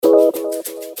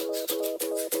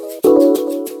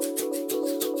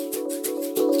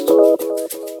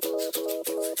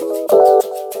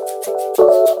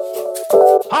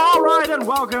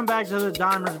Welcome back to the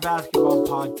Dimers Basketball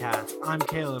Podcast. I'm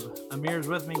Caleb. Amir's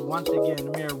with me once again.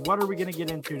 Amir, what are we going to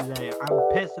get into today? I'm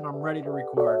pissed and I'm ready to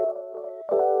record.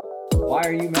 Why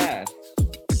are you mad?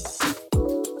 I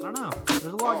don't know. There's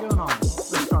a lot going on.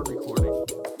 Let's start recording.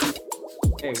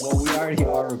 Okay, well, we already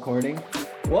are recording.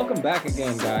 Welcome back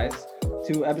again, guys,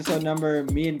 to episode number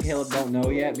me and Caleb don't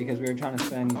know yet because we were trying to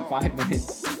spend 5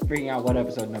 minutes figuring out what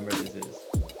episode number this is.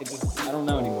 I don't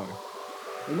know anymore.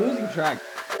 We're losing track.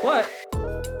 But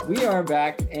we are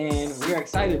back and we are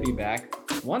excited to be back.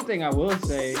 One thing I will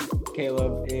say,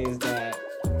 Caleb, is that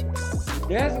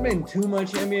there hasn't been too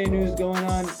much NBA news going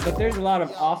on, but there's a lot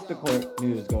of off-the-court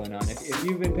news going on. If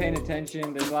you've been paying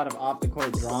attention, there's a lot of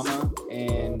off-the-court drama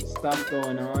and stuff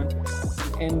going on.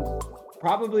 And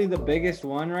probably the biggest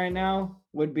one right now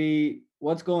would be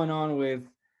what's going on with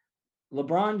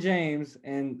LeBron James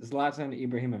and Zlatan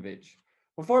Ibrahimovic.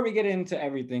 Before we get into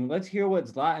everything, let's hear what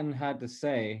Zlatan had to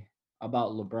say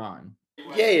about LeBron.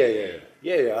 Yeah.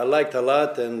 I liked a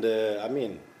lot, and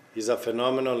he's a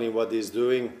phenomenal in what he's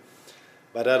doing.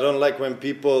 But I don't like when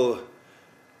people,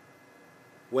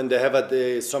 when they have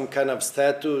some kind of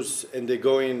status and they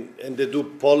go in and they do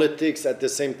politics at the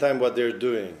same time what they're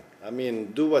doing. I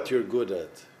mean, do what you're good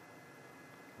at.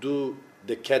 Do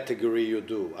the category you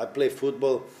do. I play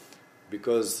football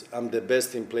because I'm the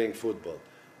best in playing football.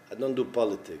 I don't do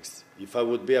politics. If I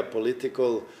would be a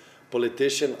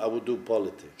politician, I would do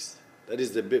politics. That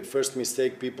is the first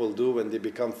mistake people do when they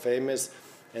become famous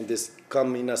and they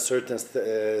come in a certain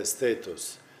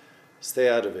status. Stay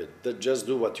out of it. Just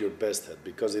do what you're best at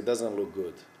because it doesn't look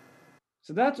good.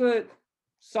 So that's what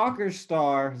soccer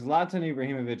star Zlatan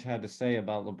Ibrahimovic had to say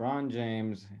about LeBron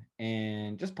James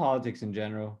and just politics in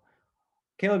general.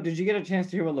 Caleb, did you get a chance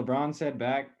to hear what LeBron said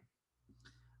back?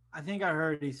 I think I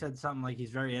heard he said something like he's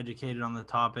very educated on the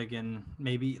topic and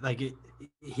maybe like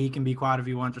he can be quiet if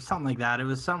he wants or something like that. It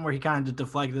was something where he kind of just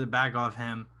deflected it back off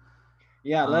him.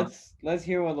 Yeah, let's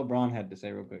hear what LeBron had to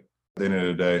say real quick. At the end of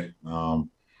the day, I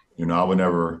would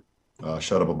never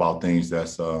shut up about things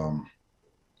that's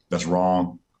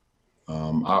wrong.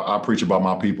 I preach about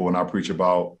my people and I preach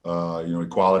about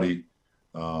equality,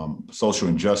 social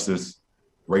injustice,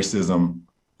 racism,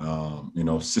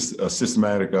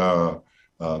 systematic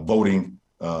voting,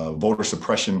 voter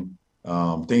suppression,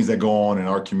 things that go on in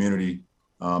our community.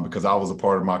 Because I was a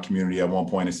part of my community at one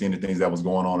point and seeing the things that was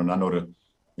going on, and I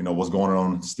know what's going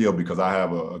on still because I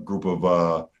have a group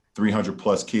of 300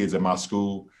 plus kids at my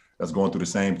school that's going through the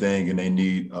same thing and they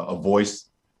need a voice.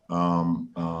 And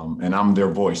I'm their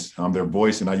voice.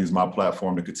 And I use my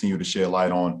platform to continue to shed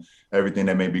light on everything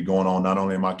that may be going on, not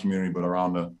only in my community, but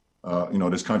around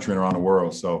this country and around the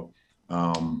world. So,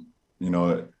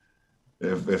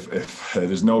 if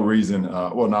there's no reason,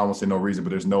 I won't say no reason,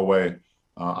 but there's no way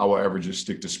I will ever just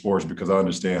stick to sports because I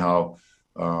understand how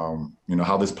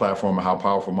this platform and how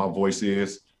powerful my voice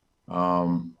is.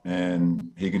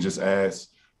 And he can just ask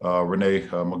Renee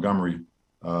Montgomery,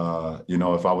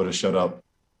 if I would have shut up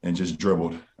and just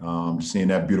dribbled, seeing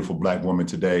that beautiful Black woman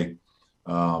today,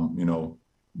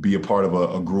 be a part of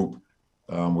a group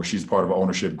where she's part of an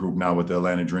ownership group now with the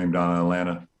Atlanta Dream down in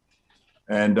Atlanta.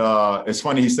 And it's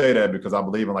funny he say that because I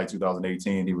believe in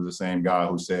 2018, he was the same guy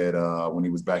who said when he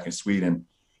was back in Sweden,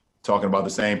 talking about the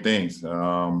same things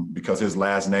because his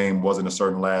last name wasn't a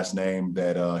certain last name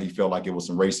that he felt like it was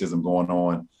some racism going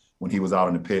on when he was out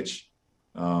on the pitch.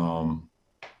 Right?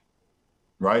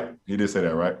 He did say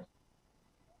that, right?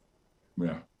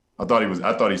 Yeah. I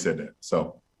thought he said that.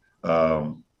 So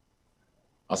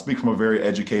I speak from a very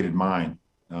educated mind.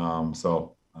 I'm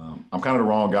kind of the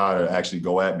wrong guy to actually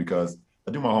go at because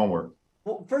I do my homework.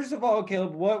 Well, first of all,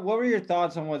 Caleb, what were your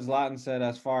thoughts on what Zlatan said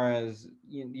as far as,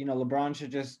 LeBron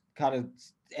should just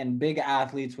and big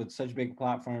athletes with such big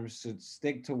platforms should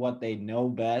stick to what they know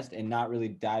best and not really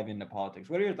dive into politics?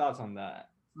 What are your thoughts on that?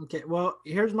 Okay, well,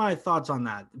 here's my thoughts on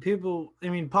that.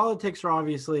 Politics are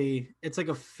obviously, it's like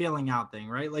a feeling out thing,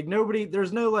 right? Like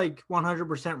there's no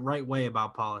 100% right way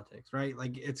about politics, right?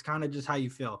 Like it's kind of just how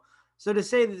you feel. So to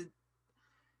say that,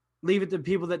 leave it to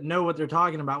people that know what they're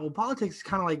talking about. Well, politics is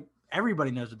kind of like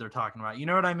everybody knows what they're talking about. You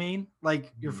know what I mean?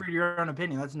 Like you're free to your own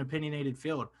opinion. That's an opinionated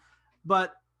field.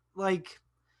 But the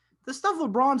stuff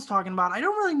LeBron's talking about, I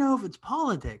don't really know if it's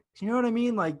politics. You know what I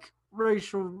mean? Like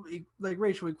racial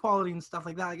equality and stuff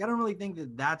like that. Like I don't really think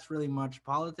that that's really much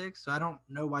politics. So I don't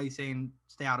know why he's saying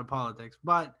stay out of politics.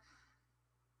 But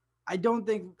I don't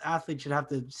think athletes should have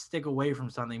to stick away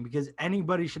from something because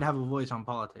anybody should have a voice on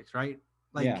politics, right?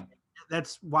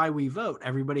 That's why we vote.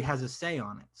 Everybody has a say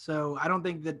on it. So I don't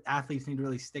think that athletes need to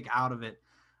really stick out of it.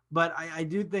 But I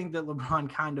do think that LeBron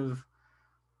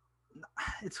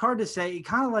it's hard to say. He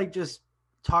kind of just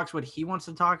talks what he wants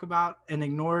to talk about and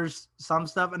ignores some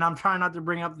stuff. And I'm trying not to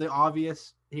bring up the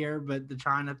obvious here, but the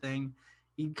China thing,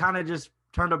 he kind of just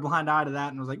turned a blind eye to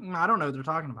that and was like, I don't know what they're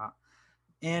talking about.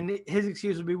 And his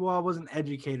excuse would be, well, I wasn't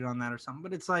educated on that or something.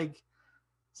 But it's like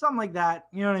something like that.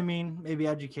 You know what I mean? Maybe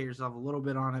educate yourself a little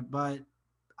bit on it. But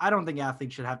I don't think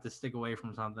athletes should have to stick away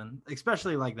from something,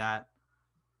 especially like that.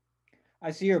 I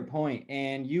see your point,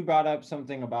 and you brought up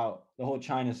something about the whole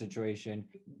China situation.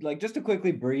 Like, just to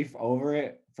quickly brief over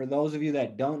it, for those of you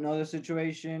that don't know the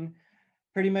situation,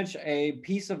 pretty much a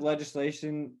piece of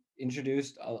legislation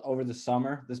introduced over the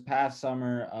summer, this past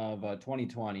summer of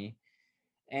 2020,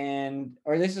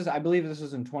 I believe this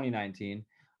was in 2019.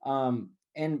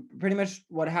 And pretty much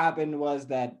what happened was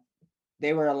that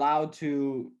they were allowed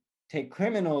to take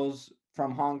criminals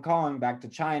from Hong Kong back to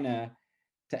China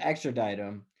to extradite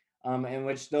them, in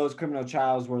which those criminal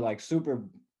trials were like super,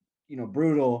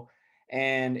 brutal.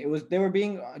 And they were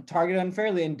being targeted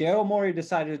unfairly. And Daryl Morey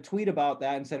decided to tweet about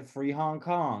that and said, "Free Hong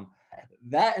Kong."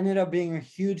 That ended up being a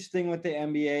huge thing with the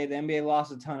NBA. The NBA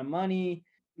lost a ton of money.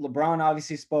 LeBron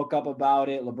obviously spoke up about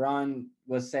it. LeBron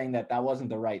was saying that wasn't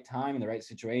the right time and the right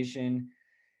situation.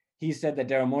 He said that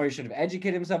Daryl Morey should have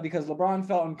educated himself because LeBron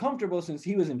felt uncomfortable since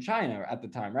he was in China at the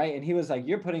time, right? And he was like,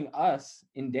 "You're putting us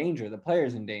in danger, the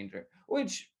players in danger,"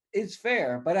 which is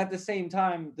fair. But at the same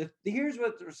time, here's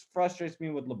what frustrates me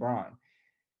with LeBron.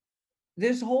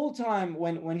 This whole time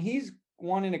when he's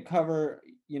wanting to cover,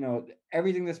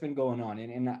 everything that's been going on,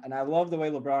 and I love the way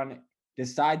LeBron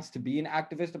decides to be an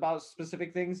activist about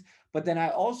specific things, but then I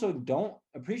also don't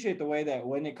appreciate the way that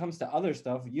when it comes to other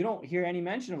stuff, you don't hear any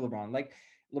mention of LeBron. Like,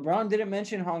 LeBron didn't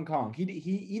mention Hong Kong. He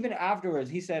even afterwards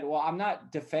he said, "Well, I'm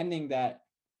not defending that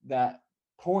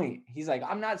point." He's like,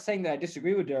 "I'm not saying that I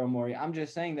disagree with Daryl Morey. I'm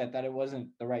just saying that it wasn't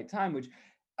the right time." Which,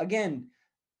 again,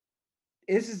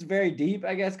 this is very deep,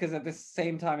 I guess, because at the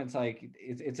same time, it's like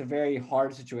it's a very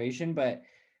hard situation. But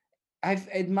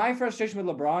my frustration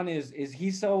with LeBron is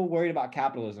he's so worried about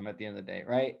capitalism at the end of the day,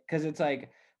 right? Because it's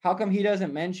like, how come he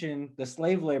doesn't mention the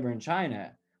slave labor in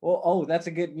China? Well, that's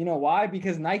a good, why?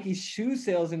 Because Nike's shoe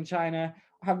sales in China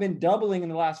have been doubling in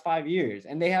the last 5 years,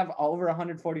 and they have over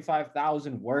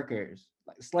 145,000 workers,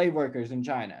 like slave workers in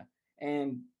China.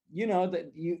 And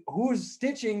who's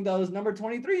stitching those number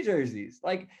 23 jerseys?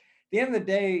 Like, at the end of the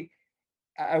day,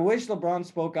 I wish LeBron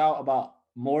spoke out about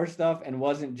more stuff and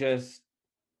wasn't just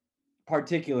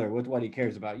particular with what he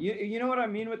cares about. You know what I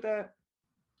mean with that?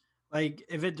 Like,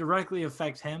 if it directly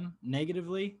affects him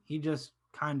negatively, he just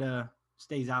kind of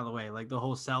stays out of the way. Like the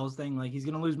whole sales thing, like he's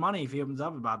gonna lose money if he opens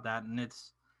up about that, and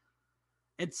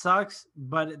it sucks.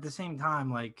 But at the same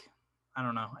time, like, I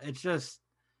don't know, it's just,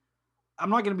 I'm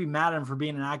not gonna be mad at him for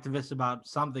being an activist about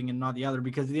something and not the other,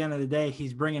 because at the end of the day,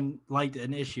 he's bringing light to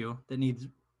an issue that needs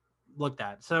looked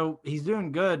at. So he's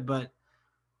doing good, but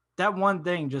that one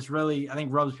thing just really, I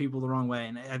think, rubs people the wrong way,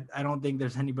 and I don't think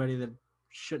there's anybody that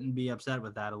shouldn't be upset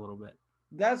with that a little bit.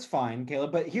 That's fine,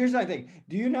 Caleb. But here's my thing.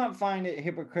 Do you not find it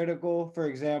hypocritical, for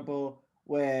example,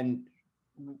 when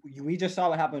we just saw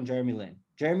what happened with Jeremy Lin?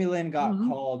 Jeremy Lin got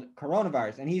called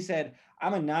coronavirus, and he said,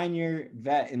 "I'm a 9-year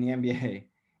vet in the NBA,"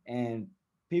 and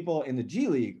people in the G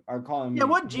League are calling me. Yeah,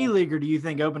 what G Leaguer do you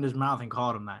think opened his mouth and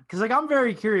called him that? Because, like, I'm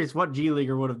very curious what G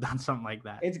Leaguer would have done something like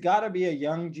that. It's got to be a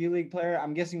young G League player.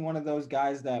 I'm guessing one of those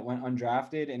guys that went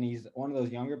undrafted, and he's one of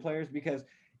those younger players, because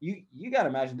you got to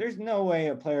imagine there's no way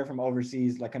a player from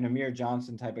overseas, like an Amir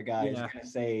Johnson type of guy, is going to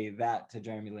say that to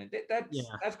Jeremy Lin.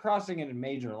 That's crossing a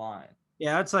major line.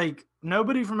 Yeah, it's like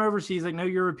nobody from overseas, like no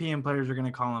European players are going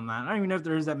to call him that. I don't even know if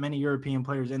there is that many European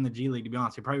players in the G League, to be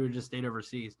honest. He probably would have just stayed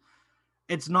overseas.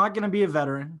 It's not going to be a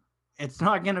veteran. It's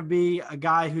not going to be a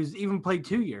guy who's even played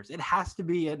 2 years. It has to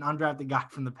be an undrafted guy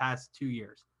from the past 2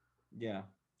 years. Yeah.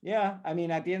 Yeah. I mean,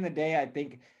 at the end of the day, I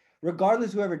think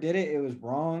regardless whoever did it, it was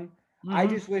wrong. I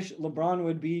just wish LeBron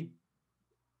would be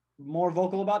more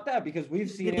vocal about that, because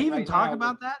we've seen Did he even talk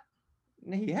about that?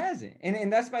 He hasn't.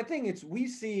 And that's my thing. We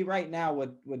see right now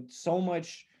with so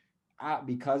much,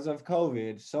 because of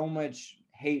COVID, so much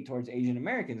hate towards Asian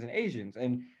Americans and Asians.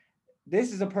 And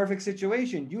this is a perfect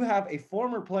situation. You have a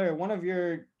former player, one of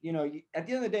your, at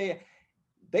the end of the day,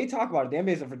 they talk about it. The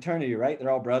NBA is a fraternity, right? They're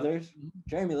all brothers.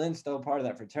 Jeremy Lin's still part of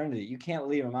that fraternity. You can't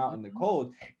leave him out in the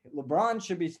cold. LeBron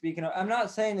should be speaking up. I'm not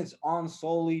saying it's on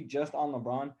solely just on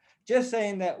LeBron. Just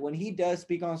saying that when he does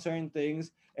speak on certain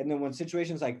things, and then when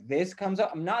situations like this comes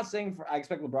up, I'm not saying I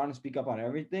expect LeBron to speak up on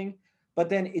everything, but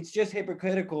then it's just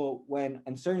hypocritical when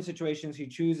in certain situations he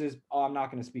chooses, I'm not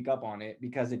going to speak up on it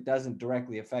because it doesn't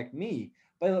directly affect me.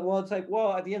 But, it's like,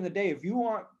 at the end of the day, if you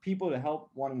want people to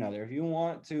help one another, if you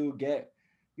want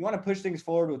to push things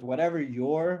forward with whatever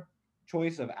your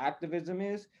choice of activism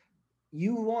is,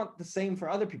 you want the same for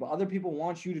other people. Other people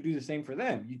want you to do the same for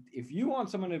them. If you want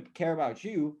someone to care about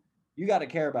you, you got to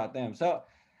care about them. So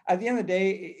at the end of the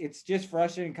day, it's just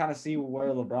frustrating to kind of see where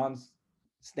LeBron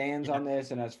stands Yeah. on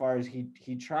this. And as far as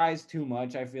he tries too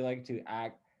much, I feel like, to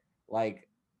act like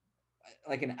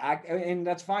an act, and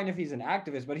that's fine if he's an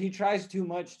activist, but he tries too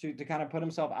much to kind of put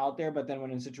himself out there. But then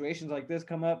when in situations like this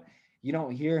come up, you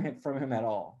don't hear from him at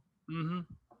all. Mm-hmm.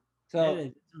 So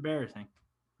It's embarrassing.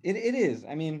 it is.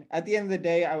 I mean, at the end of the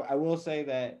day, I will say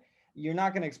that you're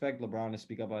not going to expect LeBron to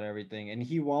speak up about everything, and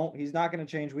he won't. He's not going to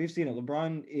change. We've seen it.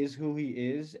 LeBron is who he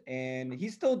is, and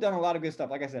he's still done a lot of good stuff.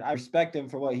 Like I said, I respect him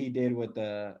for what he did with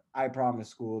the I Promise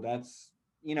School. That's,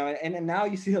 and now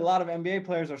you see a lot of NBA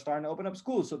players are starting to open up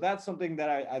schools. So that's something that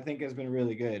I think has been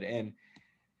really good. And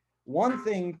one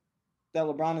thing that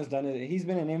LeBron has done is he's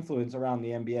been an influence around the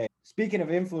NBA. Speaking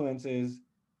of influences,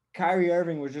 Kyrie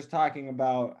Irving was just talking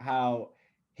about how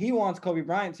he wants Kobe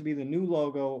Bryant to be the new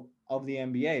logo of the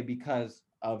NBA because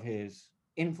of his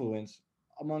influence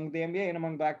among the NBA and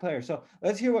among black players. So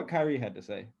let's hear what Kyrie had to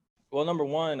say. Well, number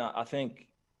one, I think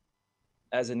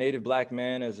as a native black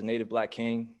man, as a native black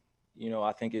king,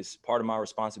 I think it's part of my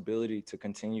responsibility to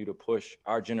continue to push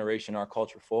our generation, our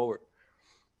culture forward.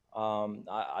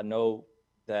 I know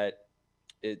that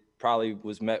it probably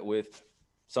was met with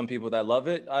some people that love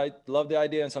it. I love the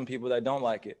idea, and some people that don't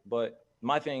like it. But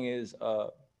my thing is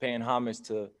paying homage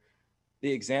to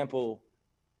the example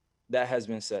that has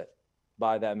been set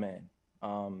by that man.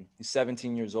 He's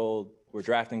 17 years old. We're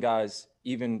drafting guys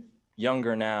even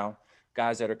younger now,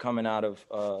 guys that are coming out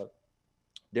of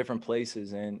different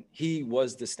places. And he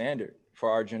was the standard for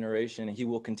our generation, and he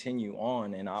will continue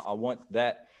on. And I want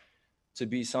that to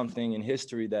be something in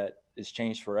history that is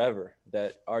changed forever,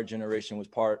 that our generation was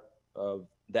part of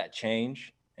that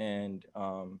change. And,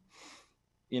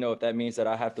 if that means that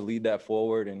I have to lead that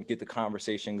forward and get the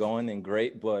conversation going, then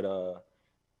great. But,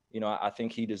 I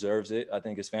think he deserves it. I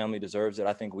think his family deserves it.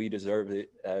 I think we deserve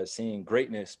it, as seeing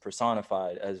greatness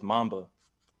personified as Mamba.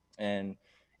 And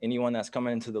anyone that's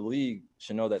coming into the league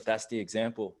should know that that's the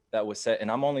example that was set. And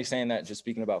I'm only saying that just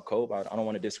speaking about Kobe. I don't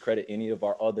want to discredit any of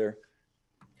our other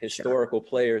historical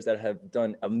players that have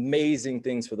done amazing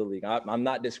things for the league. I'm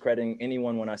not discrediting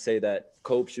anyone when I say that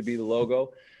Kobe should be the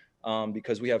logo,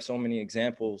 because we have so many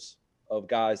examples of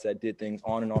guys that did things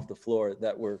on and off the floor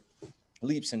that were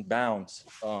leaps and bounds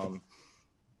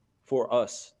for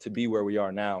us to be where we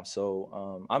are now.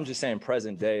 So I'm just saying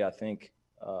present day, I think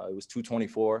it was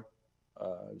 224.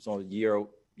 It was only a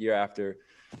year after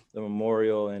the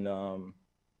memorial. And,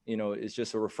 it's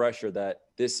just a refresher that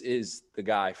this is the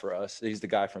guy for us. He's the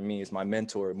guy for me. He's my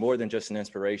mentor, more than just an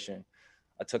inspiration.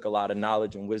 I took a lot of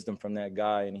knowledge and wisdom from that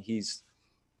guy, and he's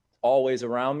always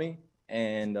around me.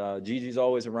 And Gigi's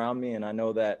always around me. And I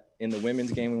know that in the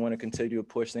women's game, we want to continue to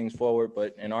push things forward,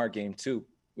 but in our game too,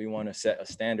 we want to set a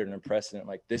standard and a precedent.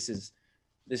 Like this is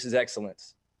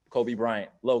excellence. Kobe Bryant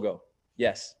logo.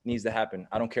 Yes, needs to happen.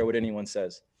 I don't care what anyone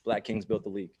says. Black Kings built the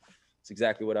league. It's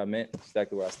exactly what I meant. It's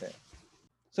exactly where I stand.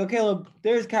 So Caleb,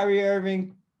 there's Kyrie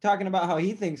Irving talking about how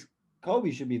he thinks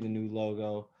Kobe should be the new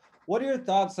logo. What are your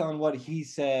thoughts on what he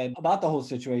said about the whole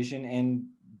situation? And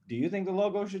do you think the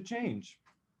logo should change?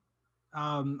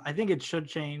 I think it should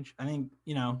change. I think,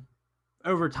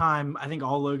 over time, I think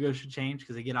all logos should change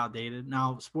because they get outdated.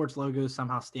 Now, sports logos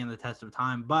somehow stand the test of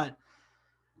time, but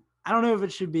I don't know if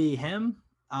it should be him.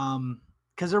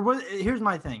 Because here's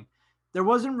my thing. There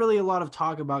wasn't really a lot of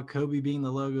talk about Kobe being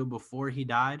the logo before he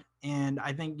died. And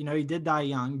I think, he did die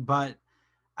young, but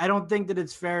I don't think that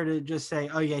it's fair to just say,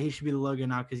 oh yeah, he should be the logo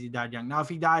now because he died young. Now, if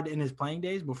he died in his playing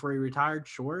days before he retired,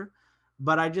 sure.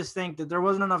 But I just think that there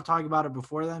wasn't enough talk about it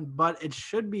before then, but it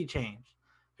should be changed.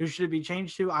 Who should it be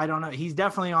changed to? I don't know. He's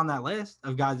definitely on that list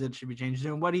of guys that should be changed to.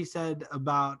 And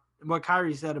what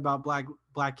Kyrie said about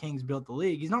Black Kings built the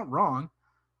league, he's not wrong.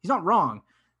 He's not wrong.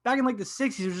 Back in like the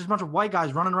 60s, there was just a bunch of white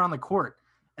guys running around the court.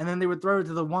 And then they would throw it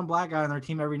to the one black guy on their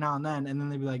team every now and then. And then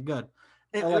they'd be like, good.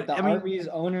 Like the Arby's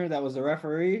owner that was the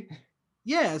referee?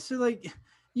 Yeah. So like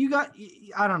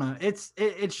I don't know.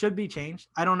 It should be changed.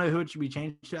 I don't know who it should be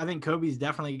changed to. I think Kobe's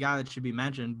definitely a guy that should be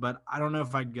mentioned, but I don't know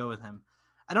if I'd go with him.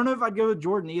 I don't know if I'd go with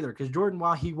Jordan either, because Jordan,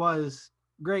 while he was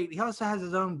great, he also has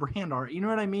his own brand art. You know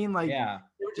what I mean? Like, yeah,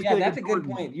 that's a good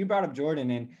point. You brought up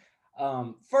Jordan,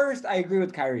 and first, I agree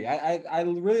with Kyrie. I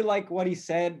really like what he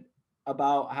said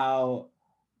about how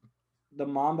the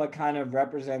Mamba kind of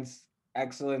represents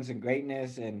excellence and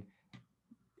greatness, and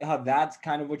how that's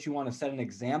kind of what you want to set an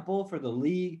example for the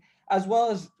league, as well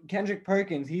as Kendrick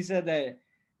Perkins. He said that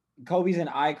Kobe's an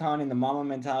icon, and the Mamba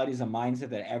mentality is a mindset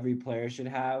that every player should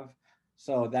have.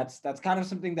 So that's kind of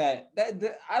something that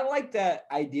I like that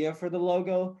idea for the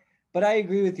logo. But I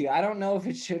agree with you. I don't know if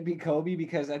it should be Kobe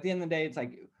because at the end of the day, it's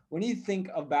like when you think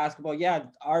of basketball, yeah,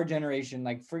 our generation,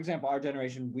 like for example, our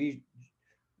generation,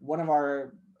 one of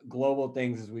our global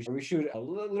things is we shoot a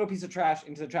little piece of trash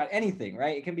into the trash, anything,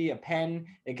 right? It can be a pen,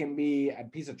 it can be a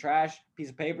piece of trash, piece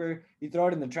of paper. You throw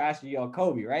it in the trash, you yell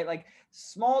Kobe, right? Like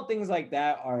small things like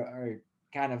that are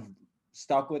kind of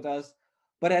stuck with us.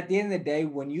 But at the end of the day,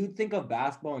 when you think of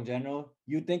basketball in general,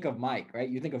 you think of Mike, right?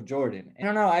 You think of Jordan. And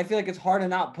I don't know. I feel like it's hard to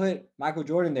not put Michael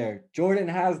Jordan there. Jordan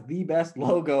has the best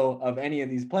logo of any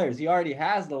of these players. He already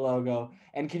has the logo.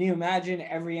 And can you imagine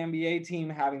every NBA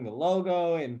team having the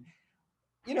logo? And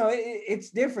it's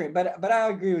different. But I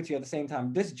agree with you at the same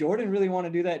time. Does Jordan really want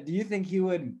to do that? Do you think he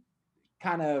would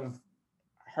kind of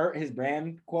hurt his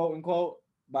brand, quote unquote,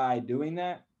 by doing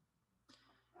that?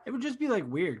 It would just be like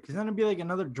weird because then it'd be like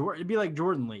another Jordan. It'd be like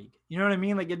Jordan League. You know what I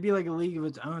mean? Like it'd be like a league of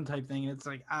its own type thing. And it's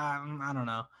like I don't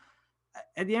know.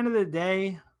 At the end of the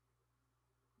day,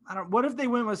 what if they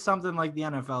went with something like the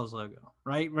NFL's logo,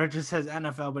 right? Where it just says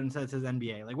NFL, but instead it says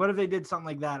NBA. Like what if they did something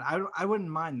like that? I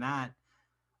wouldn't mind that.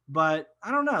 But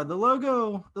I don't know. The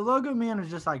logo man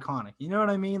is just iconic. You know what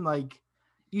I mean? Like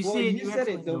you see it. You said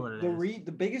it.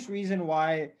 The biggest reason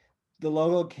why the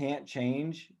logo can't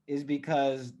change is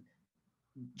because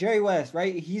Jerry West,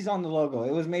 right? He's on the logo.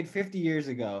 It was made 50 years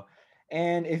ago.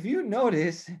 And if you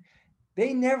notice,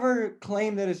 they never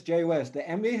claim that it's Jerry West. The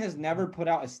NBA has never put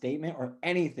out a statement or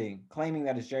anything claiming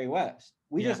that it's Jerry West.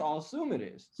 We just all assume it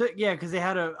is. So yeah, because they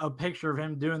had a picture of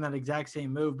him doing that exact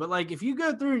same move. But like if you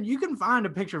go through and you can find a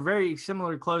picture very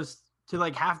similar, close to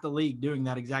like half the league doing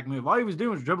that exact move. All he was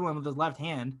doing was dribbling with his left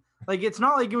hand. Like it's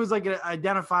not like it was like an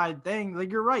identified thing.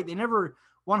 Like you're right. They never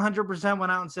 100%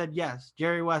 went out and said, yes,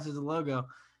 Jerry West is the logo.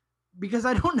 Because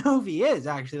I don't know if he is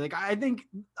actually. Like I think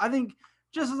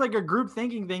just as like a group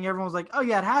thinking thing, everyone's like, oh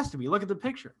yeah, it has to be. Look at the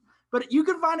picture. But you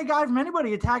can find a guy from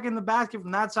anybody attacking the basket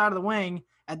from that side of the wing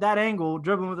at that angle,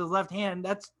 dribbling with his left hand.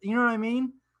 That's, you know what I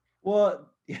mean? Well,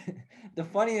 the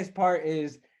funniest part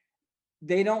is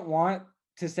they don't want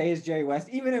to say it's Jerry West,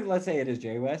 even if let's say it is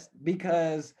Jerry West,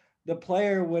 because the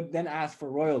player would then ask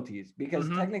for royalties because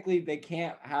technically they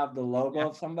can't have the logo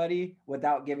of somebody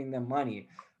without giving them money.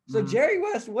 So Jerry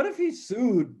West, what if he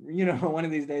sued, one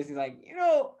of these days? He's like,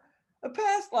 the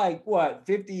past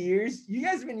 50 years, you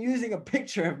guys have been using a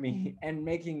picture of me and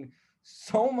making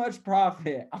so much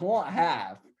profit. I want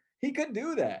half. He could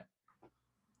do that.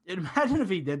 Imagine if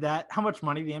he did that, how much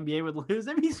money the NBA would lose.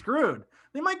 They'd be screwed.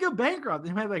 They might go bankrupt.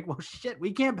 They might be like, well, shit,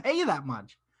 we can't pay you that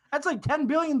much. That's like $10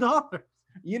 billion.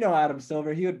 Adam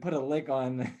Silver, he would put a lick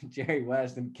on Jerry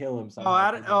West and kill him.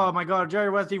 Oh my God. Jerry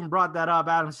West even brought that up.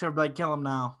 Adam Silver, like, kill him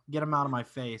now. Get him out of my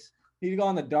face. He'd go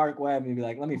on the dark web and be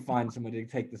like, let me find somebody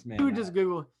to take this man. He would just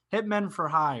Google hitmen for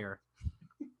hire.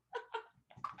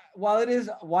 While it is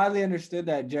widely understood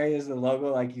that Jerry is the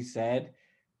logo, like you said,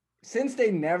 since they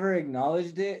never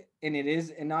acknowledged it and it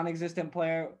is a non-existent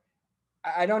player,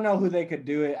 I don't know who they could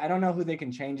do it. I don't know who they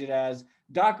can change it as.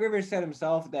 Doc Rivers said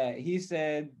himself that he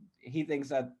said he thinks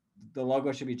that the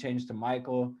logo should be changed to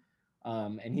Michael.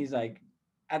 And he's like,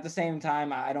 at the same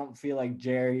time, I don't feel like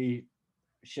Jerry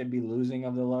should be losing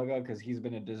of the logo because he's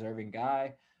been a deserving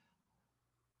guy.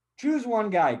 Choose one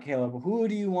guy, Caleb. Who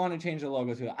do you want to change the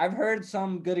logo to? I've heard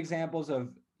some good examples of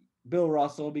Bill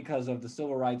Russell because of the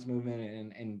civil rights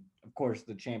movement and of course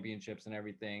the championships and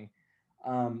everything.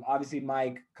 Obviously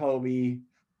Mike, Kobe,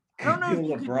 I don't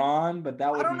know if LeBron, but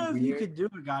that would be weird. I don't know if you could do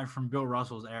a guy from Bill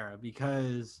Russell's era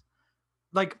because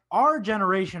like our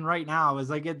generation right now is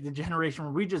like the generation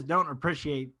where we just don't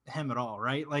appreciate him at all,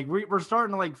 right? Like we're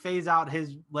starting to like phase out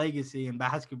his legacy in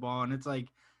basketball. And it's like,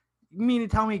 you mean to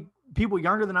tell me people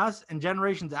younger than us and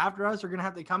generations after us are going to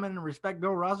have to come in and respect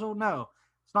Bill Russell? No,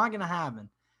 it's not going to happen.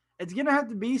 It's going to have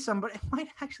to be somebody.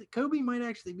 Kobe might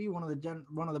actually be one of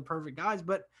the perfect guys,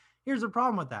 but here's the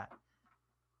problem with that.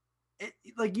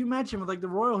 Like you mentioned with like the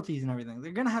royalties and everything,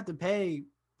 they're going to have to pay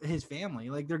his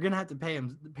family. Like they're going to have to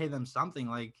pay them something.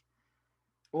 Like,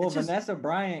 well, Vanessa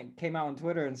Bryant came out on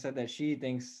Twitter and said that she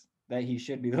thinks that he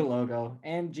should be the logo,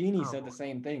 and Jeannie said the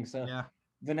same thing. So yeah.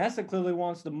 Vanessa clearly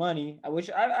wants the money,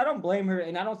 which I don't blame her,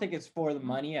 and I don't think it's for the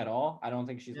money at all. I don't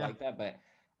think she's like that, but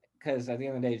because at the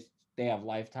end of the day, they have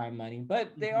lifetime money,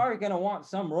 but they are going to want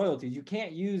some royalties. You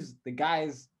can't use the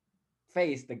guy's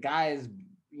face, the guy's,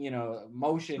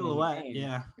 motion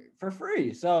for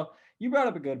free. So you brought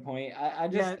up a good point. I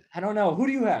don't know. Who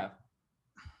do you have?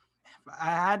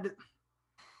 I had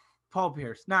Paul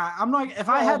Pierce. Nah, I'm not. If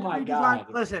I had to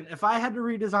redesign, if I had to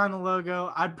redesign the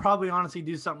logo, I'd probably honestly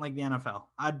do something like the NFL.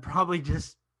 I'd probably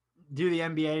just do the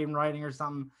NBA in writing or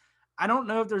something. I don't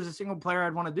know if there's a single player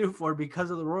I'd want to do for because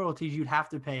of the royalties you'd have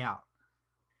to pay out.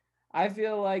 I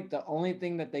feel like the only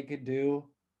thing that they could do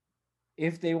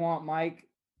if they want Mike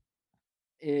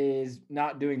is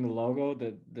not doing the logo,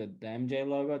 the MJ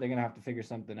logo. They're gonna have to figure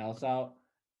something else out.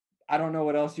 I don't know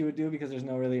what else you would do because there's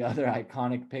no really other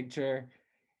iconic picture.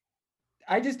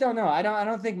 I just don't know. I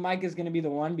don't think Mike is gonna be the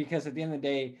one because at the end of the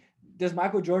day, does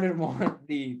Michael Jordan want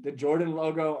the Jordan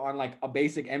logo on like a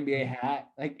basic NBA hat?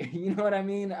 Like, you know what I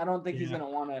mean? I don't think he's gonna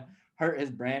want to hurt his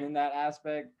brand in that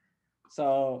aspect.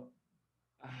 So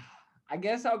I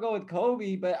guess I'll go with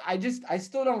Kobe, but I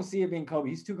still don't see it being Kobe.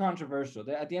 He's too controversial.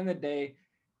 At the end of the day,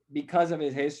 because of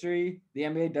his history, the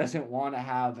NBA doesn't want to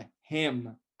have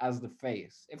him as the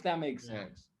face, if that makes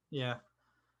sense. Yeah.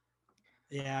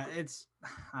 Yeah, it's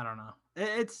I don't know.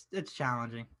 It's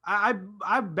challenging. I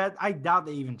bet I doubt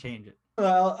they even change it.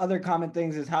 Other common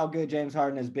things is how good James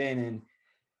Harden has been, and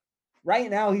right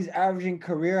now he's averaging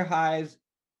career highs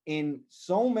in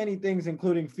so many things,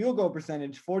 including field goal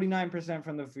percentage, 49%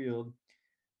 from the field,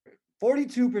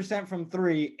 42% from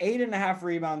three, 8.5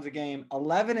 rebounds a game,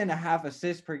 11.5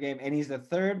 assists per game, and he's the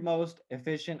third most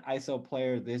efficient ISO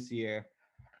player this year.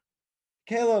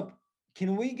 Caleb,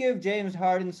 can we give James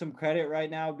Harden some credit right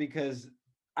now? Because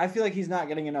I feel like he's not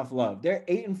getting enough love. They're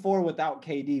 8-4 without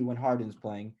KD when Harden's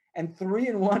playing, and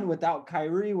 3-1 without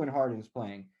Kyrie when Harden's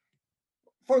playing.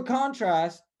 For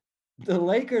contrast, the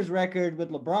Lakers record with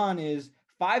LeBron is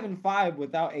 5-5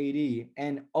 without AD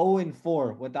and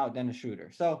 0-4 without Dennis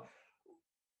Schroeder. So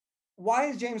why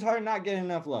is James Harden not getting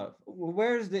enough love?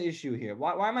 Where's the issue here?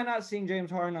 Why am I not seeing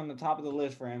James Harden on the top of the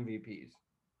list for MVPs?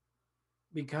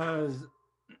 Because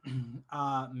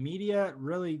media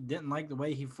really didn't like the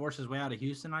way he forced his way out of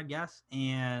Houston, I guess.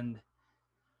 And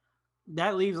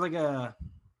that leaves like a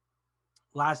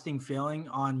lasting feeling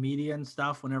on media and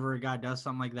stuff whenever a guy does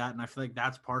something like that. And I feel like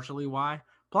that's partially why.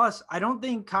 Plus, I don't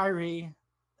think Kyrie,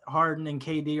 Harden, and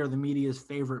KD are the media's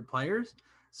favorite players.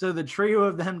 So the trio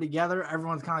of them together,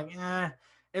 everyone's kind of like,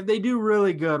 if they do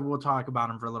really good, we'll talk about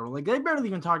them for a little. Like, they barely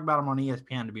even talk about them on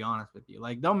ESPN, to be honest with you.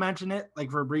 Like, they'll mention it like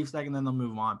for a brief second, then they'll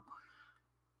move on.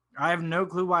 I have no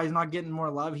clue why he's not getting more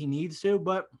love. He needs to,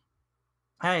 but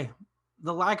hey,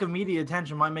 the lack of media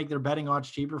attention might make their betting odds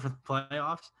cheaper for the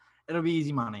playoffs. It'll be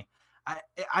easy money.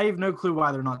 I have no clue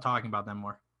why they're not talking about them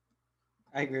more.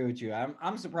 I agree with you.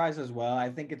 I'm surprised as well. I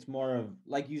think it's more of,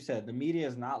 like you said, the media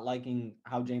is not liking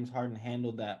how James Harden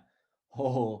handled that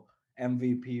whole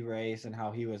MVP race and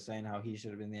how he was saying how he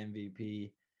should have been the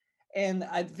MVP. And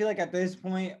I feel like at this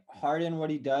point, Harden, what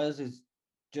he does is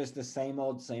just the same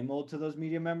old to those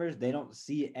media members. They don't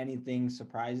see anything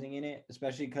surprising in it,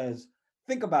 especially because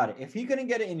think about it. If he couldn't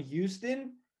get it in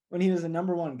Houston when he was the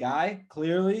number one guy,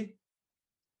 clearly,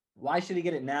 why should he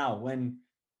get it now when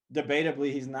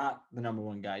debatably he's not the number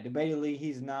one guy? Debatably,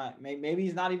 he's not, maybe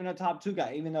he's not even a top two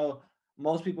guy, even though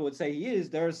most people would say he is.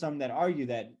 There are some that argue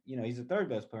that, he's the third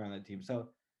best player on the team. So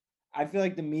I feel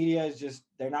like the media is just,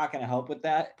 they're not going to help with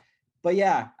that. But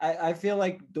yeah, I feel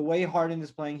like the way Harden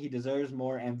is playing, he deserves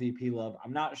more MVP love.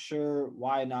 I'm not sure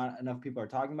why not enough people are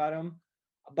talking about him,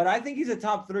 but I think he's a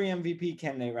top 3 MVP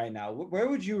candidate right now. Where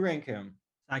would you rank him?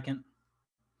 Second.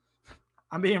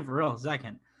 I'm being for real,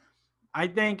 second. I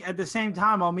think at the same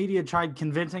time, all media tried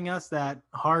convincing us that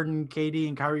Harden, KD,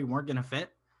 and Kyrie weren't going to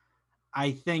fit. I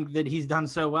think that he's done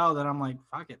so well that I'm like,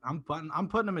 fuck it. I'm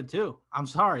putting him at 2. I'm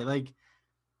sorry. Like,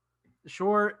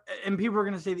 sure. And people are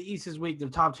going to say the East is weak. The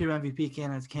top 2 MVP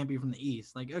candidates can't be from the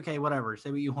East. Like, okay, whatever.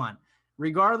 Say what you want.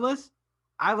 Regardless,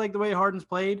 I like the way Harden's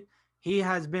played. He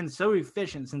has been so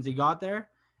efficient since he got there.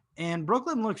 And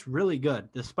Brooklyn looks really good,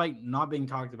 despite not being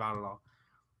talked about at all.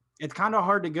 It's kind of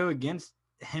hard to go against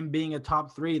him being a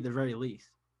top 3 at the very least.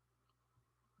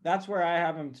 That's where I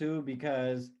have him too,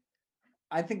 because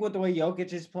I think with the way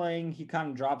Jokic is playing, he kind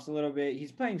of drops a little bit.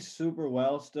 He's playing super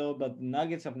well still, but the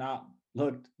Nuggets have not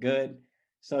looked good.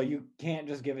 So you can't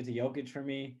just give it to Jokic for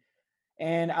me.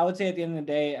 And I would say at the end of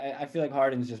the day, I feel like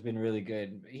Harden's just been really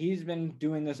good. He's been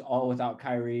doing this all without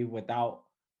Kyrie, without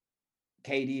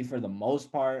KD for the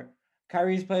most part.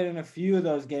 Kyrie's played in a few of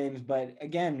those games, but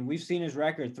again, we've seen his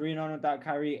record 3-0 without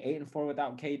Kyrie, 8-4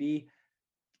 without KD.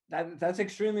 That's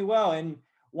extremely well. And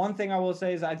one thing I will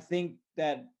say is I think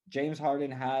that James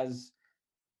Harden has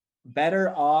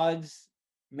better odds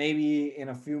maybe in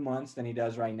a few months than he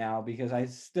does right now, because I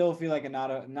still feel like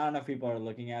not enough people are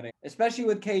looking at it, especially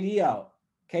with KD out.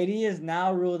 KD is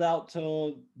now ruled out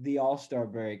till the All-Star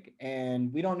break,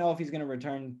 and we don't know if he's going to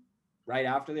return right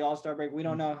after the All-Star break. We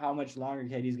don't know how much longer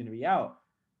KD is going to be out.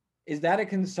 Is that a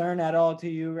concern at all to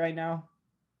you right now?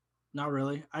 Not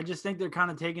really. I just think they're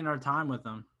kind of taking our time with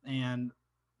them. And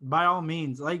by all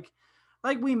means, like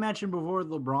we mentioned before with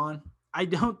LeBron, I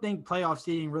don't think playoff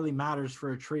seeding really matters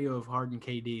for a trio of Harden,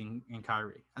 KD, and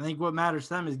Kyrie. I think what matters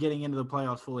to them is getting into the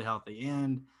playoffs fully healthy.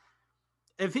 And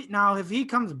if he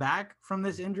comes back from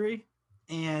this injury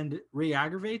and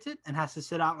re-aggravates it and has to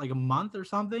sit out like a month or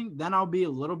something, then I'll be a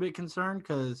little bit concerned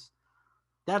because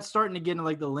that's starting to get into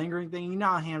like the lingering thing. You know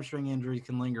how hamstring injuries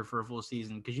can linger for a full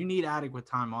season because you need adequate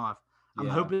time off. I'm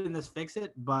hoping this fix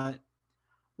it, but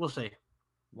we'll see.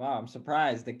 Wow, I'm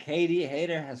surprised. The KD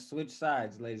hater has switched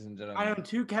sides, ladies and gentlemen. I own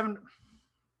two Kevin.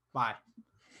 Bye.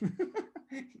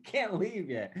 Can't leave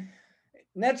yet.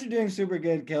 Nets are doing super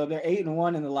good, Kill. They're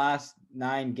 8-1 in the last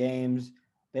 9 games.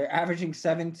 They're averaging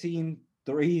 17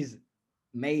 threes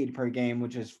made per game,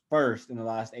 which is first in the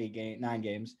last 9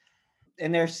 games.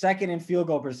 And they're second in field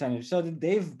goal percentage. So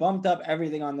they've bumped up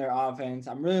everything on their offense.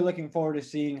 I'm really looking forward to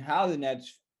seeing how the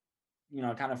Nets,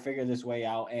 kind of figure this way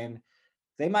out. And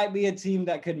they might be a team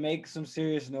that could make some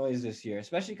serious noise this year,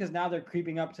 especially because now they're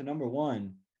creeping up to number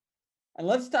 1. And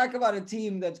let's talk about a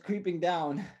team that's creeping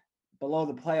down below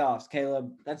the playoffs,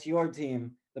 Caleb. That's your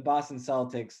team, the Boston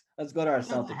Celtics. Let's go to our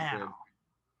Celtics.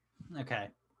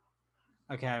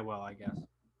 Okay, well, I guess.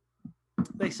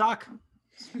 They suck.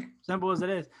 Simple as it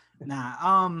is. Nah.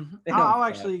 I'll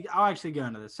actually go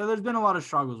into this. So there's been a lot of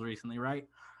struggles recently, right?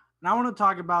 And I want to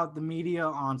talk about the media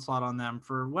onslaught on them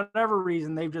for whatever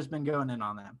reason. They've just been going in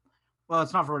on them. Well,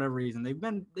 it's not for whatever reason. They've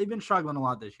been struggling a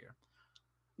lot this year.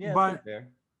 Yeah, but fair.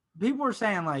 People are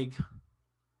saying like,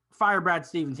 fire Brad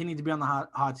Stevens. He needs to be on the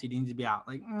hot seat. He needs to be out.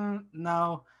 Like,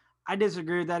 no, I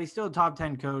disagree with that. He's still a top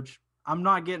 10 coach. I'm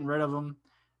not getting rid of him.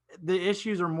 The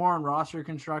issues are more on roster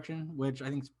construction, which I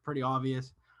think is pretty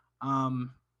obvious.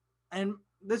 And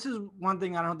this is one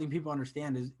thing I don't think people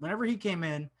understand is whenever he came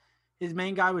in, his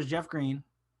main guy was Jeff Green.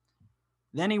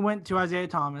 Then he went to Isaiah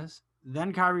Thomas,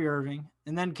 then Kyrie Irving,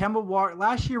 and then Kemba Walker.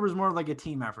 Last year was more like a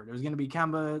team effort. It was going to be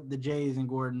Kemba, the Jays, and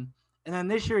Gordon. And then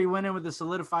this year he went in with the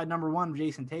solidified number 1,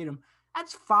 Jason Tatum.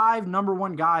 That's 5 number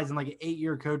 1 guys in like an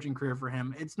 8-year coaching career for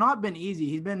him. It's not been easy.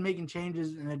 He's been making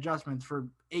changes and adjustments for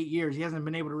 8 years. He hasn't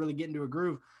been able to really get into a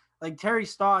groove. Like Terry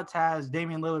Stotts has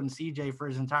Damian Lillard and CJ for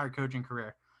his entire coaching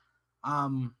career.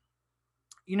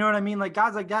 You know what I mean? Like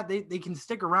guys like that, they can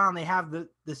stick around. They have the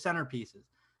centerpieces.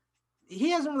 He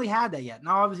hasn't really had that yet.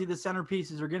 Now, obviously, the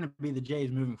centerpieces are going to be the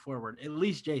Jays moving forward. At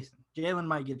least Jason. Jalen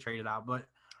might get traded out, but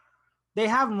they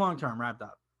have him long-term wrapped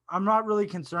up. I'm not really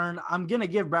concerned. I'm going to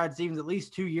give Brad Stevens at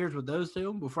least 2 years with those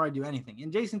two before I do anything.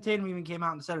 And Jason Tatum even came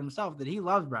out and said himself that he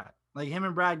loves Brad. Like him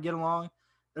and Brad get along.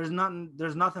 There's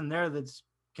nothing there that's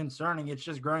concerning. It's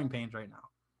just growing pains right now,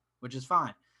 which is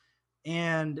fine.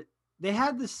 And they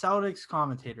had the Celtics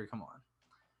commentator come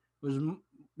on,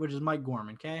 which is Mike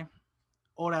Gorman, okay?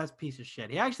 Old-ass piece of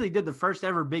shit. He actually did the first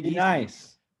ever Big East game.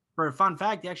 For a fun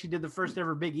fact, he actually did the first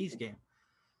ever Big East game.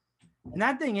 And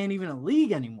that thing ain't even a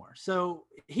league anymore. So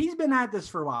he's been at this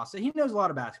for a while. So he knows a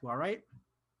lot of basketball, right?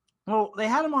 Well, they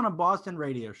had him on a Boston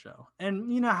radio show.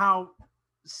 And you know how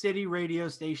city radio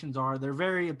stations are. They're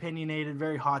very opinionated,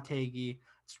 very hot takey.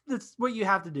 That's what you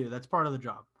have to do. That's part of the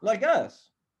job. Like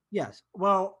us. Yes.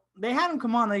 Well, they had him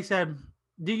come on. They said,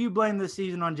 do you blame this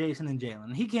season on Jason and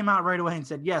Jalen? He came out right away and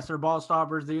said, yes, they're ball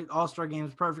stoppers. The All-Star game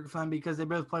is perfect for them because they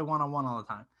both play one-on-one all the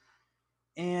time.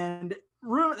 And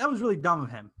that was really dumb of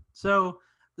him. So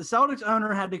the Celtics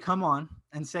owner had to come on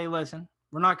and say, listen,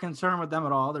 we're not concerned with them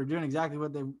at all. They're doing exactly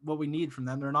what we need from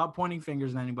them. They're not pointing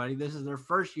fingers at anybody. This is their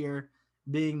first year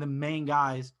being the main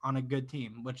guys on a good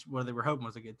team, what they were hoping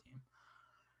was a good team.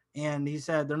 And he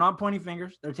said they're not pointing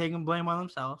fingers. They're taking blame on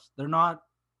themselves. They're not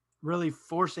really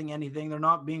forcing anything. They're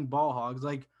not being ball hogs.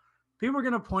 Like, people are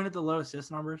going to point at the low assist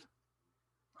numbers.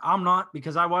 I'm not,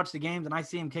 because I watch the games and I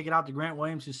see him kick it out to Grant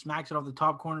Williams, who smacks it off the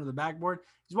top corner of the backboard.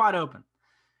 He's wide open.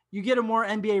 You get a more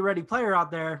NBA-ready player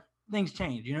out there, things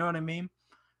change. You know what I mean?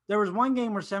 There was one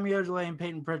game where Semi Ojeleye and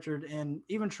Peyton Pritchard and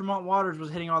even Tremont Waters was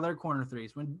hitting all their corner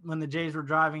threes when the Jays were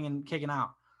driving and kicking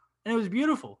out. And it was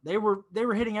beautiful. They were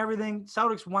hitting everything.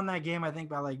 Celtics won that game, I think,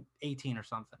 by like 18 or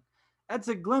something. That's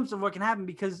a glimpse of what can happen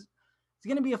because it's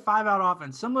going to be a 5-out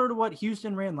offense, similar to what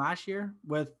Houston ran last year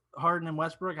with Harden and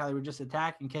Westbrook, how they would just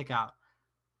attack and kick out.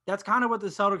 That's kind of what the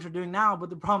Celtics are doing now, but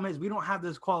the problem is we don't have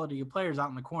this quality of players out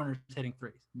in the corners hitting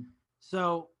threes.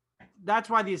 So that's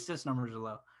why the assist numbers are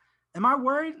low. Am I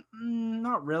worried?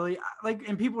 Not really.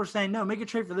 And people are saying, no, make a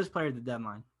trade for this player at the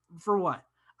deadline. For what?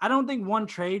 I don't think one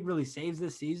trade really saves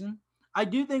this season. I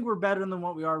do think we're better than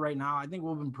what we are right now. I think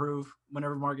we'll improve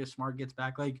whenever Marcus Smart gets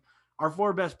back. Like, our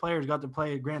 4 best players got to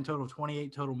play a grand total of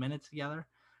 28 total minutes together.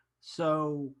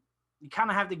 So you kind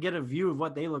of have to get a view of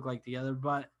what they look like together.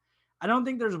 But I don't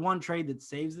think there's one trade that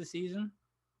saves the season.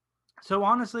 So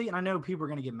honestly, and I know people are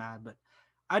going to get mad, but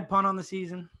I'd punt on the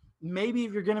season. maybe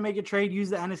if you're going to make a trade, use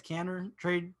the Enes Kanter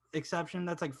trade exception.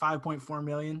 That's like $5.4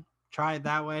 million. Try it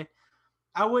that way.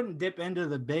 I wouldn't dip into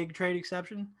the big trade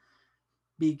exception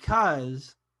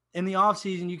because in the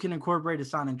offseason, you can incorporate a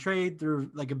sign and trade through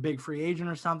like a big free agent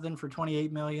or something for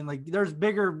 $28 million. Like there's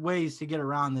bigger ways to get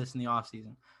around this in the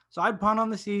offseason. So I'd punt on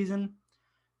the season.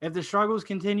 If the struggles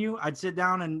continue, I'd sit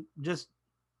down and just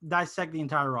dissect the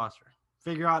entire roster,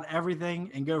 figure out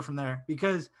everything and go from there,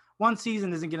 because one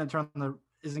season isn't going to turn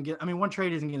one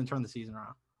trade isn't going to turn the season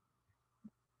around.